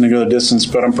crease. He's going to go the distance.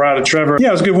 But I'm proud of Trevor. Yeah,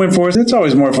 it was a good win for us. It's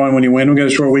always more fun when you win. We got a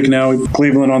short week now with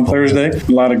Cleveland on Thursday.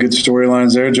 A lot of good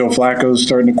storylines there. Joe Flacco's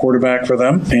starting to quarterback for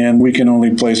them, and we can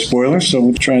only play spoilers, so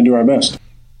we'll try and do our best.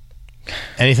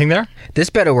 Anything there? This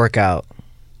better work out,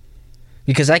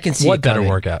 because I can see what better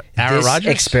work out. Aaron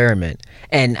Rodgers experiment,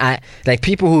 and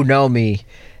people who know me,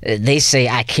 they say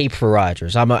I cape for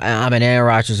Rodgers. I'm an Aaron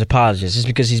Rodgers apologist just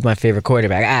because he's my favorite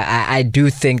quarterback. I do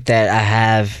think that I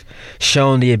have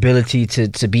shown the ability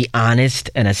to be honest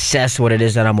and assess what it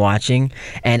is that I'm watching,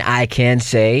 and I can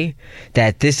say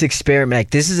that this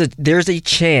experiment, there's a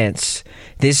chance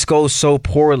this goes so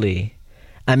poorly.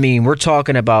 I mean, we're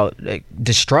talking about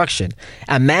destruction.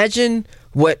 Imagine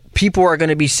what people are going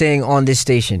to be saying on this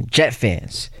station, Jet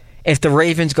fans, if the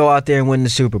Ravens go out there and win the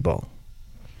Super Bowl.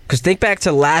 Because think back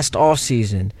to last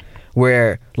offseason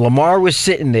where Lamar was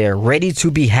sitting there ready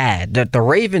to be had. The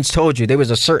Ravens told you there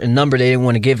was a certain number they didn't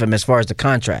want to give him as far as the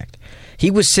contract. He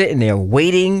was sitting there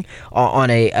waiting on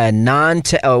a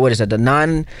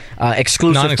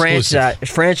non-exclusive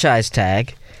franchise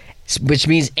tag, which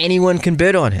means anyone can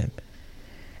bid on him.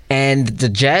 And the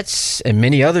Jets and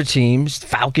many other teams,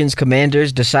 Falcons,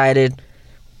 Commanders, decided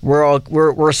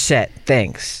we're set.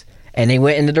 Thanks. And they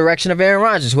went in the direction of Aaron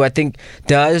Rodgers, who I think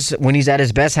does, when he's at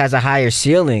his best, has a higher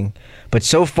ceiling. But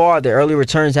so far, the early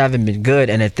returns haven't been good.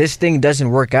 And if this thing doesn't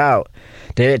work out,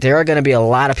 there are going to be a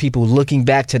lot of people looking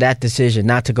back to that decision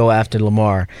not to go after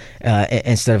Lamar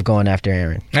instead of going after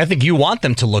Aaron. I think you want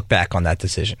them to look back on that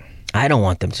decision. I don't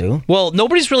want them to. Well,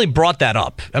 nobody's really brought that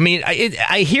up. I mean,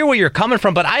 I hear where you're coming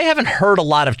from, but I haven't heard a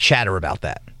lot of chatter about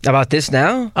that. About this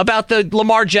now? About the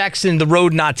Lamar Jackson, the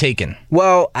road not taken.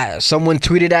 Well, someone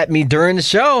tweeted at me during the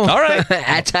show. All right.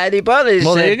 At Tidy Brothers.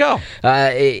 Well, there you go.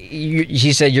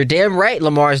 He said, you're damn right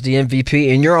Lamar's the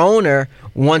MVP, and your owner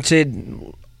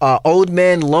wanted Old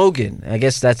Man Logan. I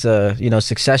guess that's a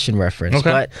Succession reference.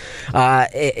 Okay.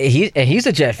 But he's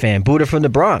a Jet fan, Buddha from the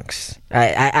Bronx.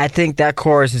 I think that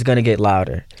chorus is going to get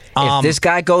louder. If this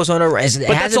guy goes on a rise, but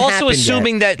that's also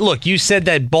assuming that. Look, you said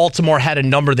that Baltimore had a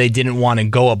number they didn't want to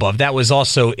go above. That was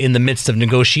also in the midst of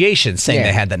negotiations, saying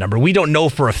they had that number. We don't know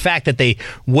for a fact that they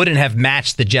wouldn't have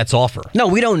matched the Jets' offer. No,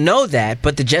 we don't know that,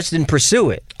 but the Jets didn't pursue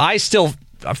it. I still.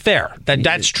 Fair.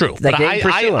 That's true. But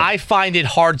I find it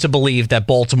hard to believe that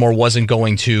Baltimore wasn't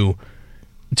going to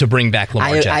bring back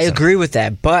Lamar Jackson. I agree with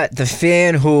that, but the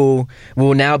fan who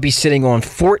will now be sitting on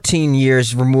 14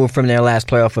 years removed from their last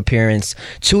playoff appearance,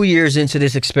 2 years into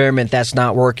this experiment that's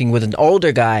not working with an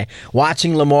older guy,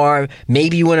 watching Lamar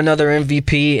maybe win another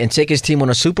MVP and take his team on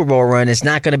a Super Bowl run, is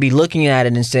not going to be looking at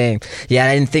it and saying, yeah,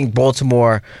 I didn't think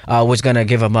Baltimore was going to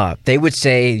give him up. They would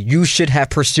say, you should have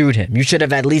pursued him. You should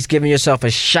have at least given yourself a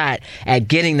shot at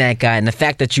getting that guy, and the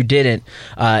fact that you didn't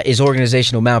is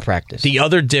organizational malpractice. The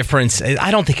other difference, I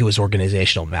don't think it was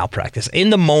organizational malpractice.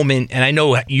 In the moment, and I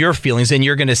know your feelings, and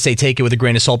you're going to say take it with a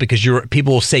grain of salt because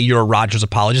people will say you're a Rodgers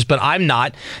apologist, but I'm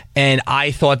not. And I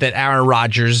thought that Aaron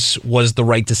Rodgers was the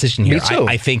right decision here. Me too.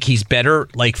 I think he's better,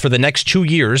 like for the next 2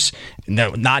 years,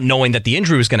 not knowing that the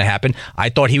injury was going to happen. I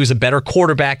thought he was a better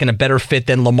quarterback and a better fit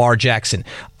than Lamar Jackson.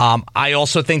 I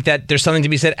also think that there's something to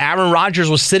be said. Aaron Rodgers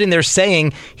was sitting there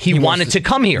saying he wanted to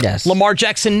come here. Yes. Lamar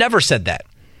Jackson never said that.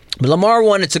 But Lamar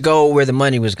wanted to go where the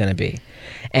money was going to be.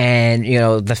 And,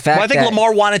 the fact I think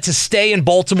Lamar wanted to stay in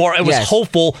Baltimore and was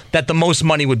hopeful that the most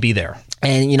money would be there.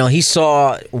 And, he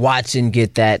saw Watson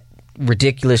get that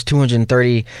ridiculous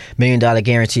 $230 million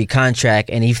guaranteed contract,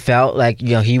 and he felt like,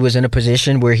 he was in a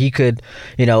position where he could,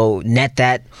 net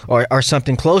that or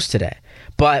something close to that.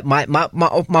 But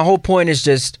my whole point is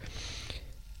just,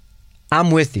 I'm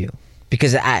with you.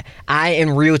 Because I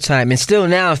in real time, and still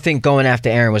now think going after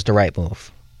Aaron was the right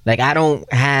move. Like, I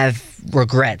don't have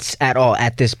regrets at all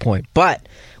at this point. But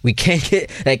we can't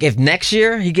get, if next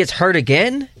year he gets hurt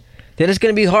again, then it's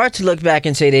going to be hard to look back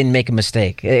and say they didn't make a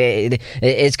mistake.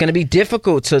 It's going to be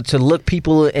difficult to look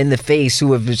people in the face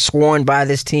who have sworn by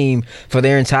this team for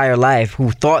their entire life,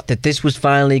 who thought that this was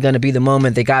finally going to be the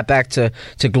moment they got back to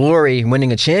glory,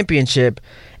 winning a championship,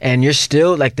 and you're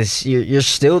still like this. You're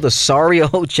still the sorry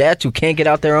old Jets who can't get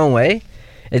out their own way.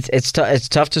 It's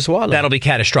tough to swallow. That'll be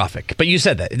catastrophic. But you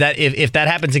said that if that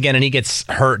happens again and he gets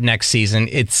hurt next season,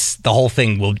 it's the whole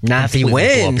thing will not if he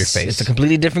wins. Blow up your face. It's a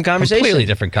completely different conversation. Completely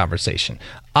different conversation.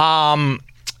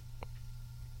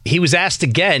 He was asked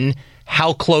again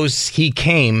how close he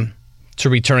came to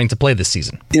returning to play this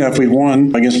season. If we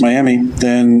won against Miami,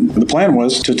 then the plan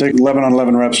was to take 11 on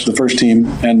 11 reps for the first team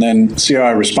and then see how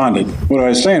I responded. What I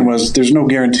was saying was there's no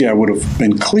guarantee I would have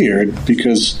been cleared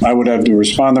because I would have to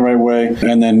respond the right way.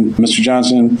 And then Mr.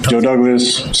 Johnson, Joe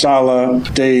Douglas,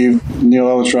 Saleh, Dave, Neil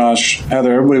Elitrash,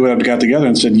 Heather, everybody would have got together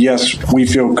and said, yes, we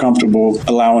feel comfortable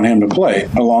allowing him to play,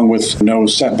 along with no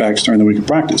setbacks during the week of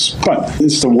practice. But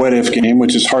it's the what-if game,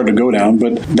 which is hard to go down,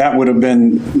 but that would have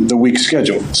been the week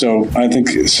schedule. So I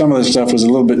think some of this stuff was a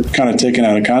little bit kind of taken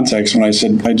out of context when I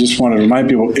said, I just want to remind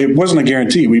people, it wasn't a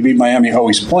guarantee. We beat Miami,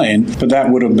 always playing, but that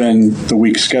would have been the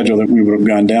week schedule that we would have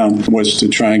gone down, was to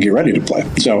try and get ready to play.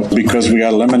 So because we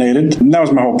got eliminated, and that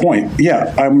was my whole point.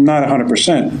 Yeah, I'm not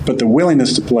 100%, but the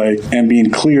willingness to play and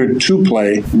being cleared to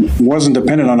play wasn't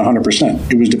dependent on 100%.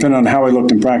 It was dependent on how I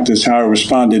looked in practice, how I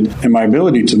responded, and my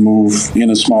ability to move in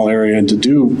a small area and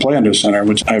to play under center,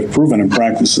 which I've proven in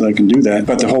practice that I can do that.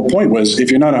 But the whole point was,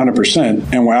 if you're not 100%,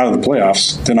 and we're out of the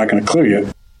playoffs, they're not going to clear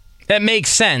you. That makes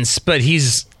sense, but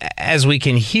he's, as we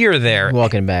can hear there,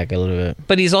 walking back a little bit.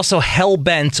 But he's also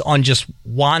hell-bent on just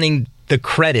wanting the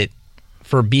credit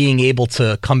for being able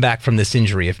to come back from this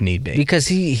injury if need be. Because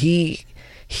he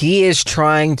is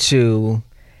trying to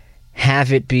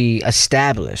have it be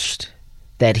established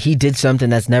that he did something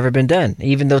that's never been done,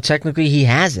 even though technically he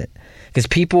hasn't. because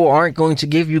people aren't going to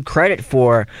give you credit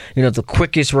for, the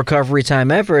quickest recovery time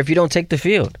ever if you don't take the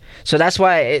field. So that's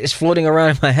why it's floating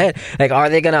around in my head. Like, are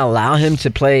they going to allow him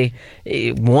to play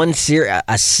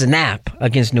a snap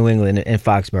against New England in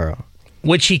Foxborough?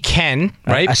 Which he can,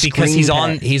 right? Because he's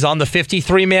on the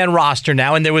 53-man roster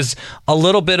now, and there was a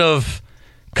little bit of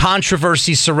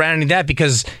controversy surrounding that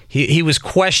because he was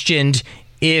questioned.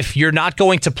 If you're not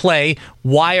going to play,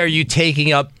 why are you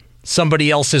taking up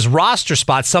somebody else's roster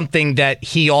spot? Something that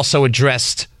he also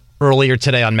addressed earlier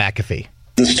today on McAfee.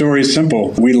 The story is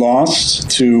simple. We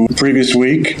lost to previous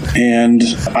week, and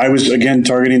I was, again,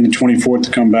 targeting the 24th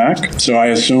to come back. So I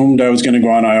assumed I was going to go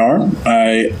on IR.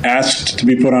 I asked to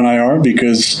be put on IR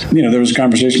because, there was a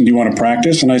conversation, do you want to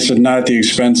practice? And I said, not at the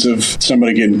expense of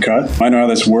somebody getting cut. I know how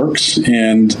this works,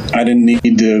 and I didn't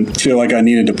need to feel like I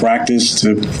needed to practice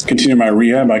to continue my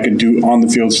rehab. I could do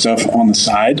on-the-field stuff on the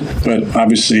side, but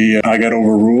obviously I got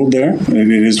overruled there.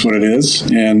 It is what it is.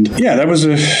 And, yeah, that was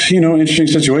a, interesting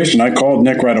situation. I called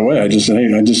Nick right away. I just said,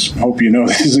 hey, I just hope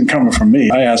this isn't coming from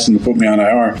me. I asked him to put me on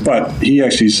IR, but he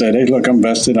actually said, hey, look, I'm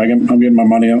vested. I'm getting my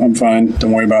money. I'm fine.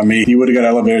 Don't worry about me. He would have got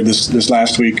elevated this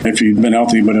last week if he'd been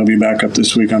healthy, but he'll be back up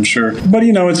this week, I'm sure. But,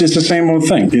 it's the same old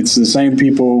thing. It's the same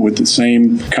people with the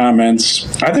same comments.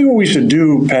 I think what we should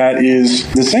do, Pat,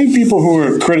 is the same people who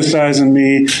are criticizing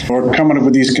me or coming up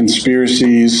with these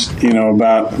conspiracies,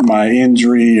 about my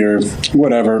injury or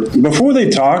whatever, before they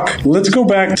talk, let's go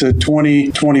back to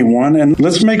 2021 and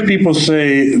let's make people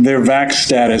say their vax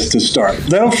status to start.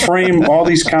 That'll frame all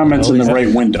these comments in the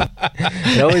right window.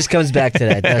 It always comes back to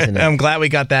that, doesn't it? I'm glad we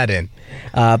got that in.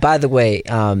 By the way,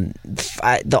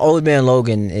 the Old Man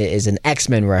Logan is an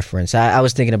X-Men reference. I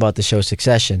was thinking about the show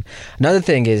Succession. Another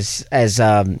thing is, as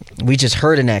we just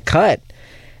heard in that cut,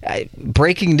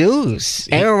 breaking news.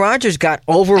 Aaron Rodgers got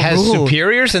overruled. Has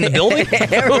superiors in the building?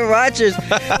 Aaron Rodgers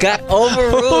got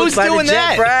overruled by the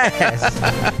Jet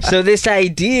Brass. So this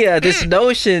idea, this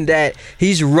notion that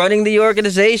he's running the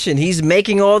organization, he's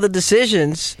making all the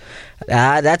decisions,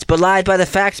 that's belied by the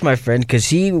facts, my friend, because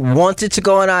he wanted to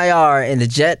go on IR, and the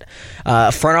Jet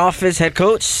front office head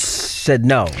coach said,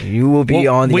 no, you will be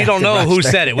on the We don't know who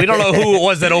said it. We don't know who it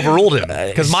was that overruled him.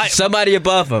 Because somebody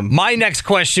above him. My next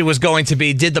question was going to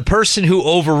be, did the person who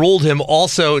overruled him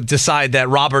also decide that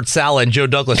Robert Saleh and Joe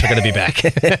Douglas are going to be back?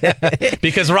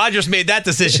 Because Rodgers made that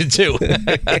decision too.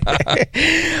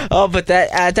 Oh, but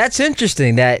that's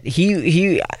interesting that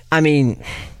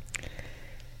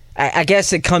I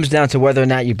guess it comes down to whether or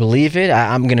not you believe it.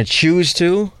 I'm going to choose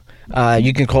to.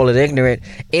 You can call it ignorant.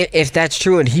 If that's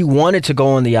true and he wanted to go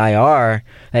on the IR,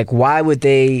 like why would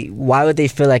they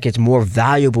feel like it's more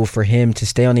valuable for him to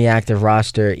stay on the active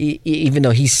roster, even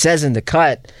though he says in the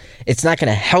cut it's not going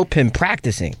to help him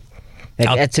practicing?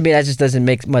 To me, that just doesn't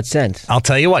make much sense. I'll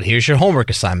tell you what, here's your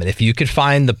homework assignment. If you could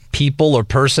find the people or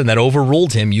person that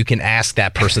overruled him, you can ask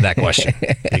that person that question.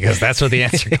 Because that's where the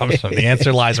answer comes from. The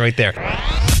answer lies right there.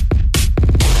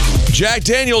 Jack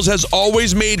Daniels has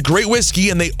always made great whiskey,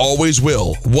 and they always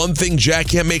will. One thing Jack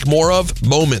can't make more of?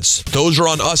 Moments. Those are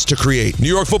on us to create. New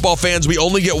York football fans, we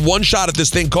only get one shot at this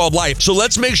thing called life, so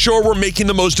let's make sure we're making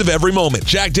the most of every moment.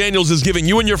 Jack Daniels is giving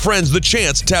you and your friends the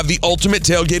chance to have the ultimate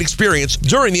tailgate experience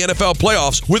during the NFL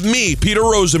playoffs with me, Peter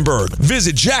Rosenberg.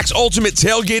 Visit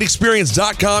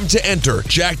Jack'sUltimateTailgateExperience.com to enter.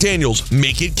 Jack Daniels,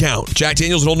 make it count. Jack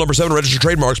Daniels and Old Number 7 registered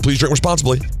trademarks. Please drink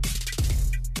responsibly.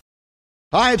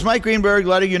 Hi, it's Mike Greenberg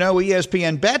letting you know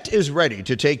ESPN Bet is ready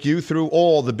to take you through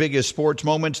all the biggest sports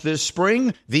moments this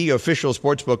spring. The official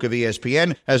sportsbook of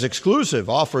ESPN has exclusive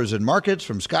offers and markets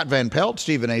from Scott Van Pelt,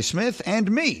 Stephen A. Smith,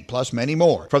 and me, plus many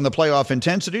more. From the playoff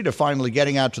intensity to finally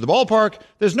getting out to the ballpark,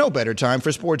 there's no better time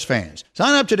for sports fans.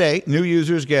 Sign up today. New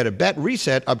users get a bet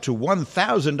reset up to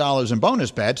 $1,000 in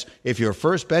bonus bets if your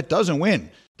first bet doesn't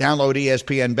win. Download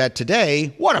ESPN Bet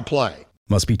today. What a play.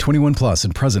 Must be 21 plus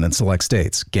and present in select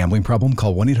states. Gambling problem?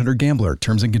 Call 1-800-GAMBLER.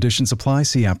 Terms and conditions apply.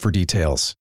 See app for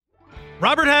details.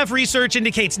 Robert Half research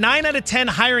indicates 9 out of 10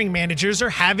 hiring managers are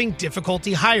having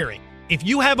difficulty hiring. If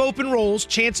you have open roles,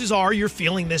 chances are you're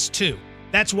feeling this too.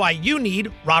 That's why you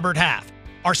need Robert Half.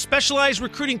 Our specialized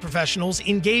recruiting professionals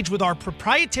engage with our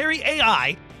proprietary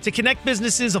AI to connect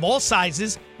businesses of all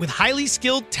sizes with highly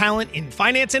skilled talent in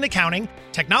finance and accounting,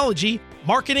 technology,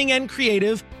 marketing and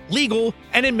creative, legal,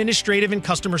 and administrative and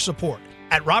customer support.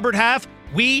 At Robert Half,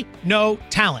 we know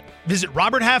talent. Visit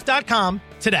roberthalf.com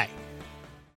today.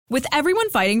 With everyone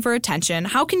fighting for attention,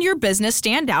 how can your business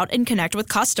stand out and connect with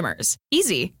customers?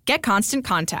 Easy. Get Constant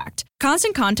Contact.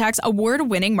 Constant Contact's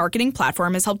award-winning marketing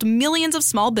platform has helped millions of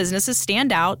small businesses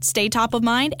stand out, stay top of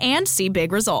mind, and see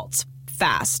big results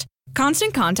fast.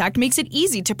 Constant Contact makes it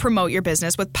easy to promote your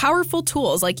business with powerful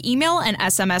tools like email and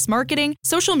SMS marketing,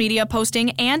 social media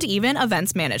posting, and even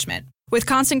events management. With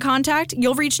Constant Contact,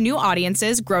 you'll reach new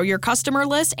audiences, grow your customer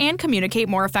list, and communicate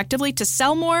more effectively to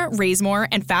sell more, raise more,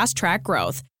 and fast-track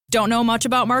growth. Don't know much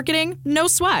about marketing? No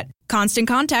sweat. Constant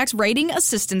Contact's writing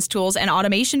assistance tools and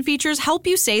automation features help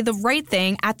you say the right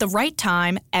thing at the right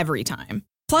time, every time.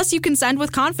 Plus, you can send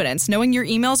with confidence, knowing your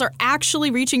emails are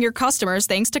actually reaching your customers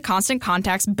thanks to Constant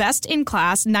Contact's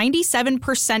best-in-class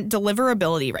 97%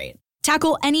 deliverability rate.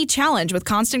 Tackle any challenge with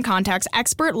Constant Contact's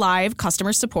expert live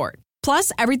customer support.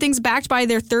 Plus, everything's backed by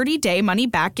their 30-day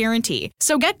money-back guarantee.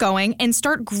 So get going and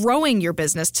start growing your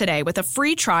business today with a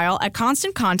free trial at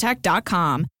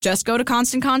ConstantContact.com. Just go to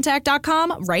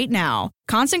ConstantContact.com right now.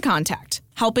 Constant Contact,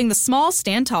 helping the small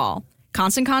stand tall.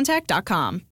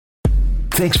 ConstantContact.com.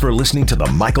 Thanks for listening to the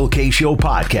Michael K. Show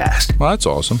podcast. Well, that's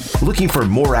awesome. Looking for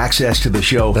more access to the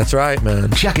show? That's right,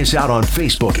 man. Check us out on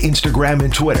Facebook, Instagram,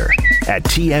 and Twitter at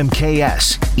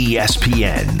TMKS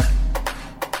ESPN.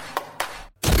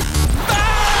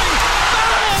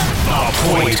 The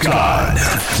Point God.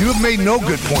 You have made no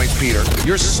good points, Peter.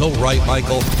 You're so right,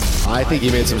 Michael. I think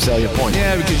you made some salient points.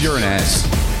 Yeah, because you're an ass.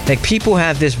 Like, people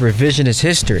have this revisionist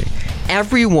history.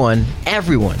 Everyone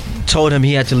told him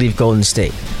he had to leave Golden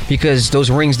State because those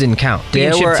rings didn't count.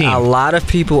 There were a lot of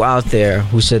people out there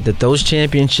who said that those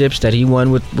championships that he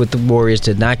won with the Warriors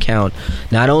did not count,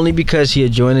 not only because he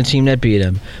had joined a team that beat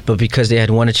him, but because they had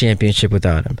won a championship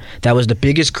without him. That was the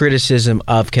biggest criticism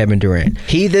of Kevin Durant.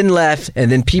 He then left,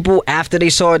 and then people, after they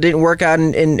saw it didn't work out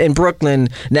in Brooklyn,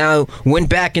 now went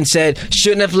back and said,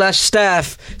 shouldn't have left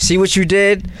Steph. See what you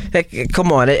did? Like,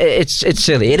 come on, it's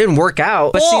silly. It didn't work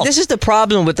out. But see, this is the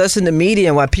problem with us in the media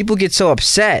and why people get so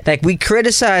upset. Like, we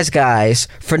criticize guys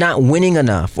for not winning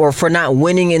enough or for not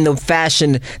winning in the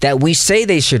fashion that we say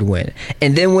they should win.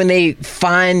 And then when they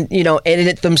find, in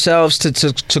it themselves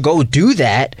to go do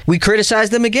that, we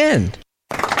criticize them again.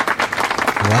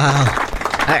 Wow.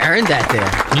 I earned that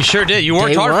there. You sure did. You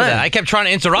worked hard for that. I kept trying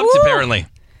to interrupt, apparently.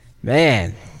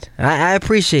 Man. I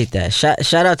appreciate that.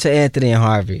 Shout out to Anthony and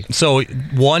Harvey. So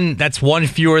that's one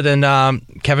fewer than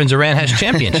Kevin Durant has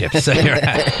championships. So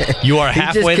you are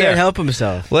halfway there. He just can't help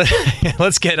himself.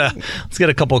 Let's get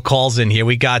a couple of calls in here.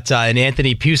 We got an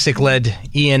Anthony Pusick-led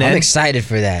ENN. I'm excited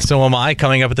for that. So am I.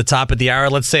 Coming up at the top of the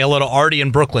hour. Let's say hello to Artie in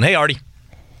Brooklyn. Hey, Artie.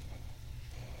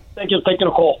 Thank you for taking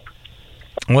a call.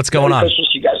 What's going on? Merry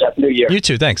Christmas, you guys. Happy New Year. You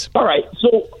too. Thanks. All right.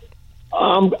 So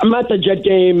I'm at the Jet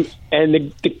game, and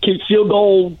the kid field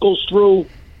goal goes through,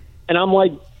 and I'm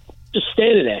like just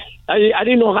standing there. I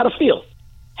didn't know how to feel.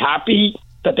 Happy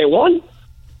that they won,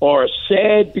 or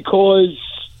sad because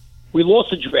we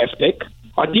lost a draft pick.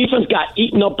 Our defense got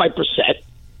eaten up by Brissett.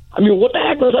 I mean, what the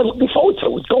heck was I looking forward to?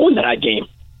 Was going to that game.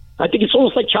 I think it's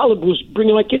almost like child abuse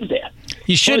bringing my kids there.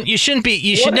 You should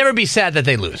never be sad that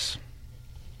they lose.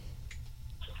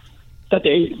 That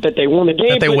they won the game.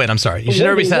 That they win. I'm sorry. You should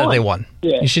never be sad that they won.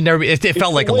 Yeah. You should never be. It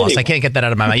felt like a loss. I can't get that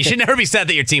out of my mind. You should never be sad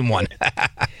that your team won.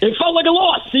 It felt like a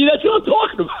loss. See, that's what I'm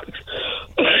talking about.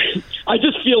 I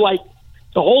just feel like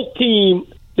the whole team,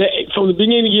 from the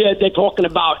beginning of the year, they're talking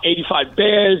about 85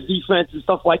 Bears defense and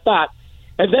stuff like that.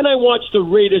 And then I watched the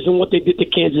Raiders and what they did to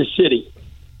Kansas City.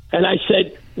 And I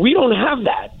said, we don't have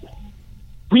that.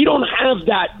 We don't have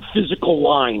that physical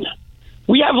line.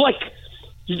 We have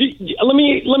let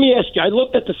me ask you. I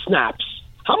looked at the snaps.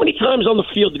 How many times on the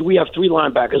field did we have 3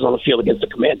 linebackers on the field against the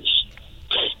Commanders?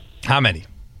 How many?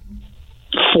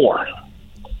 4.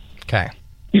 Okay.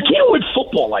 You can't win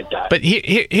football like that. But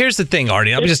here's the thing,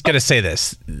 Artie. I'm just going to say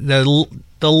this: the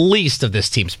least of this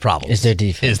team's problem is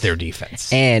their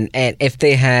defense. And if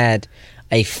they had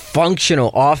a functional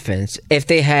offense, if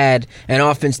they had an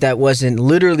offense that wasn't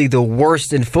literally the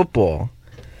worst in football,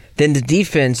 then the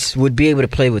defense would be able to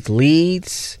play with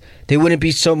leads. There wouldn't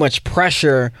be so much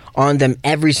pressure on them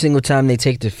every single time they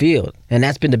take the field. And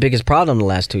that's been the biggest problem the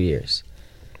last 2 years.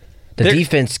 The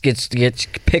defense gets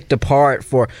picked apart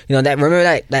for, remember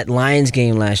that Lions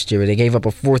game last year where they gave up a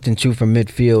 4th and 2 from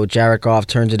midfield. Jared Goff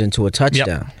turned it into a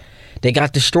touchdown. Yep. They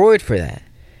got destroyed for that.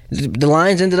 The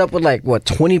Lions ended up with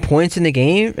 20 points in the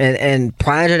game, and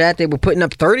prior to that, they were putting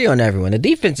up 30 on everyone. The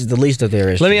defense is the least of their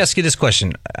issues. Let me ask you this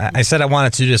question. I said I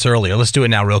wanted to do this earlier. Let's do it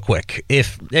now real quick.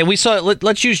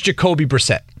 Let's use Jacoby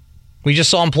Brissett. We just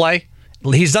saw him play.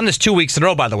 He's done this 2 weeks in a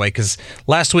row, by the way, because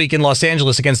last week in Los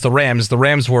Angeles against the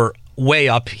Rams were way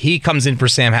up. He comes in for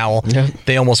Sam Howell. Yep.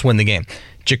 They almost win the game.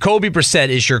 Jacoby Brissett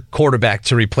is your quarterback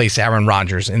to replace Aaron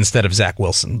Rodgers instead of Zach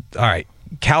Wilson. All right.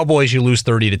 Cowboys, you lose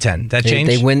 30-10. That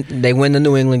changed? They win the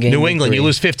New England game. New England, you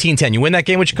lose 15-10. You win that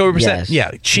game with Jacoby Brissett? Yes.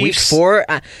 Yeah. Chiefs. Week 4,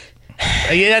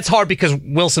 Yeah, that's hard because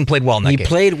Wilson played well in that game. He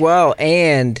played well,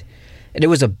 and there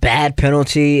was a bad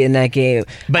penalty in that game.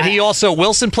 But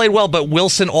Wilson played well, but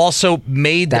Wilson also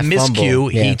made the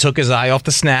miscue. Yeah. He took his eye off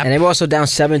the snap. And they were also down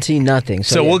 17-0.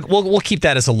 So we'll keep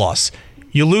that as a loss.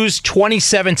 You lose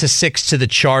 27-6 to the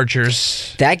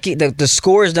Chargers. The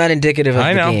score is not indicative of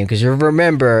the game because you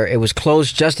remember it was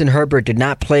close. Justin Herbert did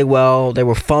not play well. They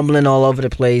were fumbling all over the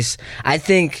place. I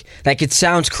think it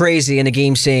sounds crazy in a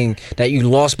game saying that you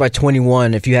lost by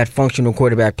 21. If you had functional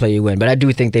quarterback play, you win. But I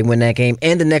do think they win that game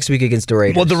and the next week against the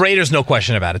Raiders. Well, the Raiders, no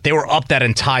question about it. They were up that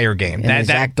entire game. And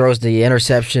Zach throws the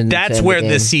interception. That's where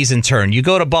the season turned. You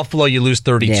go to Buffalo, you lose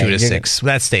 32-6.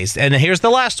 That stays. And here's the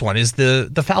last one: is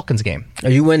the Falcons game. Oh,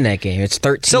 you win that game. It's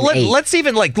 13-8. So let's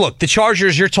even look. The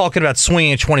Chargers. You're talking about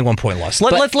swinging a 21-point loss.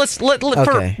 Let's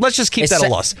just keep that a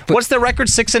loss. What's their record?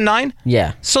 6-9.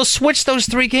 Yeah. So switch those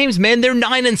 3 games, man. They're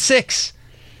 9-6.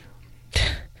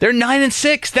 They're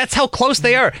 9-6. That's how close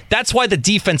they are. That's why the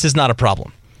defense is not a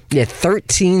problem. Yeah,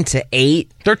 13-8.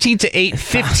 13-8,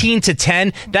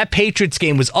 15-10. That Patriots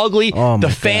game was ugly.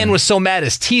 The fan was so mad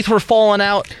his teeth were falling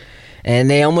out.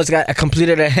 And they almost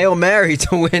completed a Hail Mary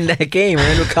to win that game.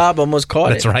 Randall Cobb almost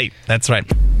caught it. That's right.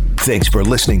 Thanks for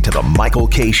listening to the Michael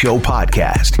K. Show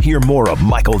podcast. Hear more of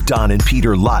Michael, Don, and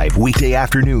Peter live weekday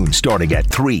afternoon starting at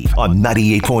 3 on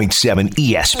 98.7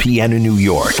 ESPN in New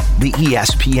York, the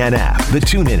ESPN app, the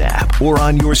TuneIn app, or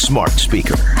on your smart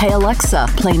speaker. Hey, Alexa,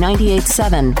 play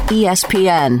 98.7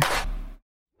 ESPN.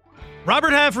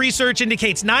 Robert Half research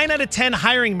indicates 9 out of 10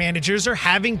 hiring managers are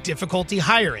having difficulty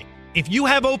hiring. If you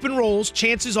have open roles,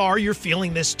 chances are you're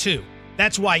feeling this too.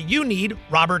 That's why you need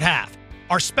Robert Half.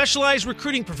 Our specialized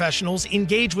recruiting professionals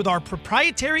engage with our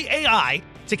proprietary AI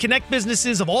to connect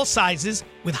businesses of all sizes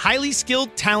with highly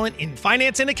skilled talent in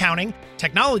finance and accounting,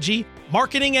 technology,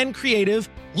 marketing and creative,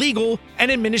 legal, and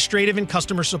administrative and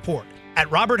customer support. At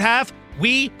Robert Half,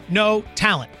 we know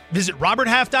talent. Visit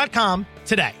roberthalf.com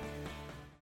today.